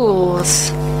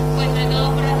tools?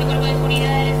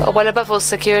 Well, above all,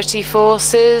 security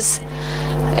forces,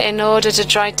 in order to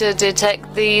try to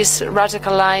detect these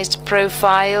radicalized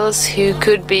profiles who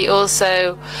could be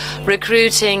also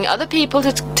recruiting other people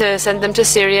to send them to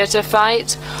Syria to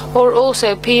fight, or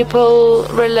also people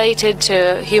related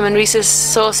to human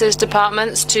resources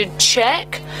departments to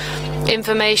check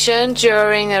information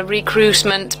during a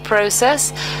recruitment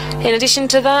process. In addition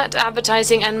to that,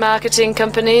 advertising and marketing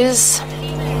companies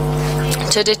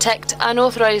to detect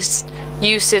unauthorized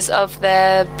uses of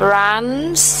their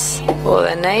brands or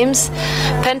their names.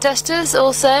 Pen testers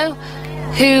also,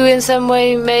 who in some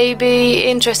way may be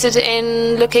interested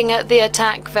in looking at the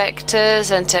attack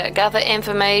vectors and to gather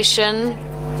information.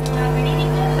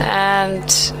 And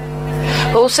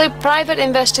also private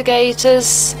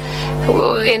investigators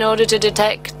in order to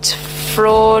detect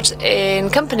fraud in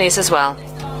companies as well.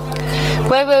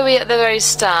 Where were we at the very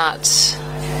start?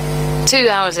 2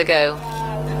 hours ago.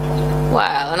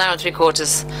 Well, an hour and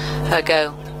 3/4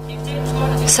 ago.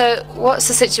 So, what's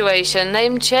the situation?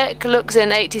 Name check looks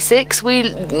in 86.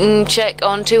 We check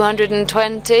on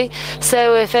 220.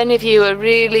 So, if any of you are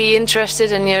really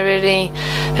interested and you're really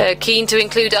keen to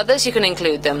include others, you can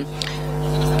include them.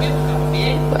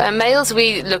 Mails,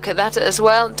 we look at that as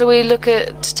well. Do we look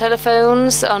at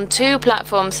telephones on 2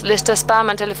 platforms, Lista Spam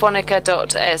and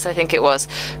Telefonica.es, I think it was.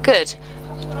 Good.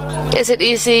 Is it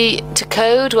easy to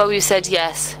code? Well, we said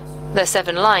yes. There's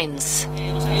 7 lines.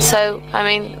 So, I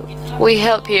mean, we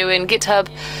help you in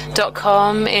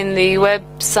github.com, in the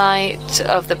website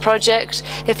of the project.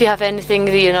 If you have anything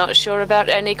that you're not sure about,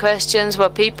 any questions, well,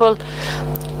 people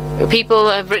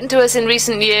have written to us in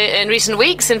recent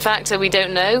weeks, in fact, so we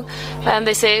don't know, and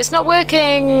they say it's not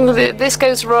working, this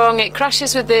goes wrong, it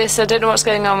crashes with this, I don't know what's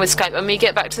going on with Skype, and we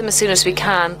get back to them as soon as we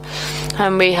can,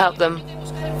 and we help them.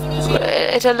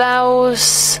 It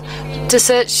allows to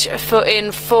search for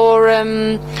in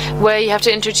forum where you have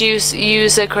to introduce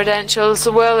user credentials,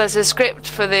 as well as a script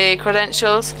for the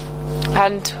credentials,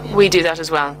 and we do that as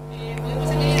well.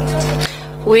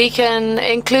 We can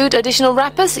include additional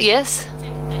wrappers, yes.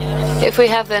 If we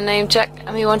have their name check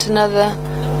and we want another,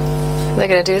 they're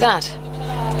going to do that.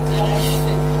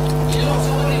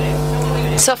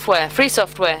 Software, free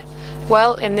software.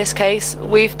 Well, in this case,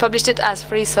 we've published it as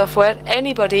free software.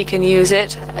 Anybody can use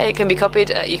it. It can be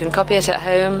copied. You can copy it at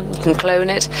home. You can clone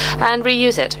it and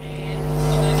reuse it.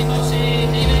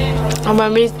 And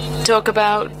when we talk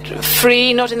about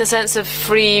free, not in the sense of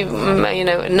free, you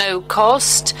know, no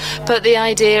cost, but the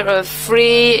idea of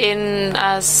free in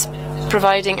as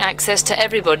providing access to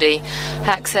everybody,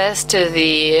 access to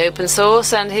the open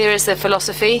source. And here is the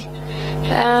philosophy.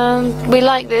 We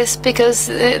like this because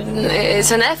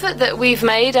it's an effort that we've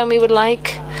made, and we would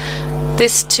like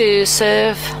this to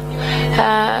serve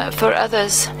for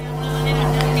others.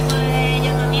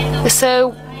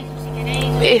 So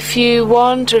if you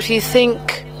want, or if you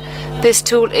think this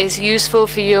tool is useful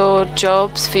for your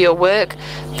jobs, for your work,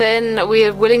 then we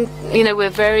are willing, you know, we're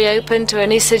very open to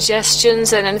any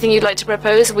suggestions and anything you'd like to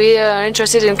propose. We are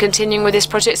interested in continuing with this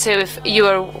project, so if you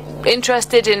are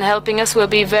interested in helping us, we'll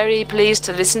be very pleased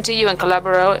to listen to you and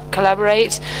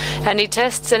collaborate. Any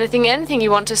tests, anything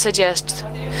you want to suggest,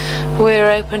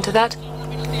 we're open to that.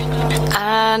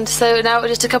 And so now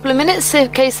just a couple of minutes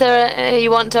in case you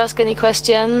want to ask any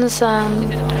questions.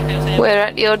 We're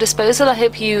at your disposal.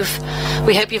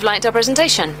 We hope you've liked our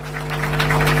presentation.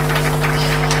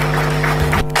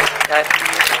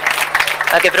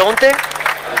 ¿A qué pregunte?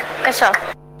 Eso.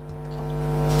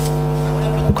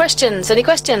 Questions? Any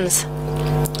questions?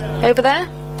 Over there?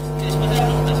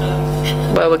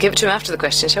 Well, we'll give it to him after the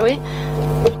question, shall we?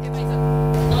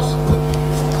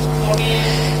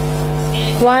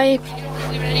 Why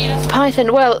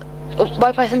Python? Well,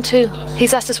 why Python 2?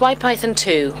 He's asked us why Python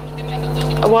 2?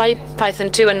 Why Python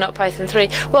 2 and not Python 3?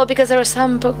 Well, because there are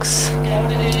some bookstores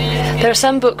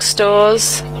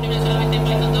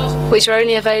which are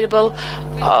only available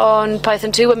on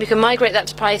Python 2, when we can migrate that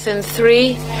to Python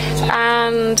 3.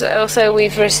 And also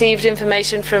we've received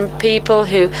information from people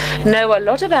who know a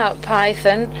lot about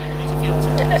Python,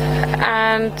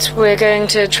 and we're going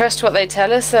to trust what they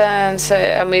tell us,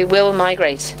 and we will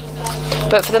migrate.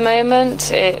 But for the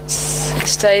moment, it's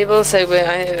stable, so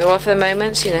for the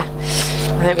moment, you know,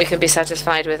 I think we can be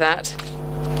satisfied with that.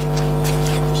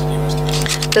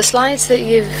 The slides that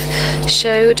you've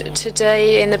showed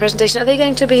today in the presentation, are they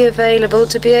going to be available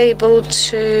to be able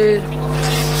to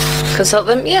consult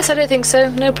them? Yes, I don't think so.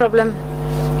 No problem.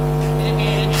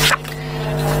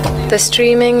 The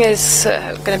streaming is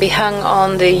going to be hung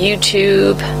on the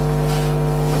YouTube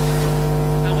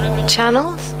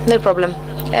channel. No problem.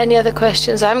 Any other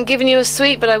questions? I haven't given you a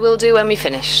sweet, but I will do when we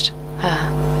finished.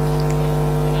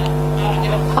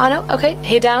 Oh no, okay,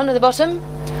 here down at the bottom.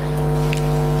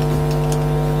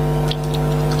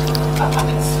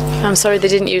 I'm sorry they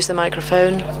didn't use the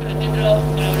microphone.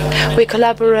 We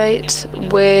collaborate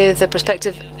with the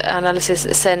Prospective Analysis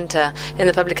Center in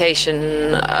the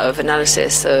publication of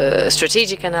analysis,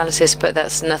 strategic analysis, but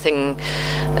that's nothing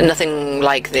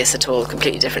like this at all,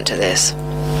 completely different to this.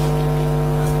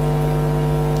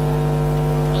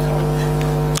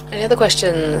 Any other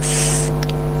questions?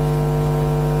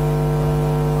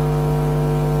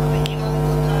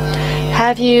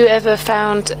 Have you ever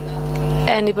found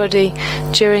anybody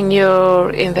during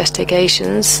your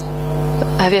investigations?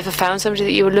 Have you ever found somebody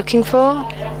that you were looking for?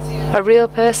 A real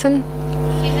person?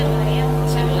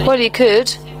 Well, you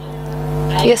could.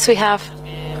 Yes, we have.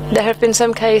 There have been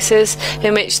some cases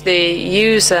in which the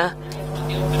user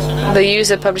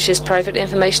publishes private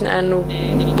information, and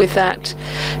with that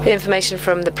information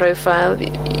from the profile,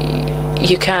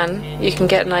 you can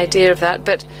get an idea of that.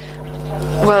 But,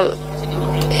 well,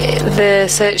 the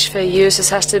search for users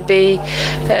has to be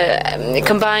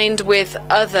combined with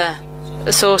other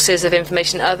sources of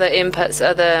information, other inputs,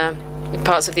 other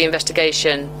parts of the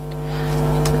investigation,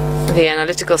 the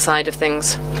analytical side of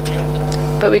things.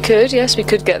 But we could, yes, we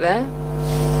could get there.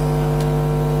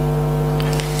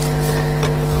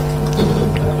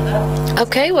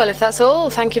 Okay, well, if that's all,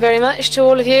 thank you very much to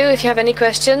all of you. If you have any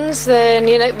questions, then,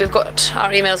 you know, we've got our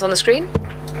emails on the screen.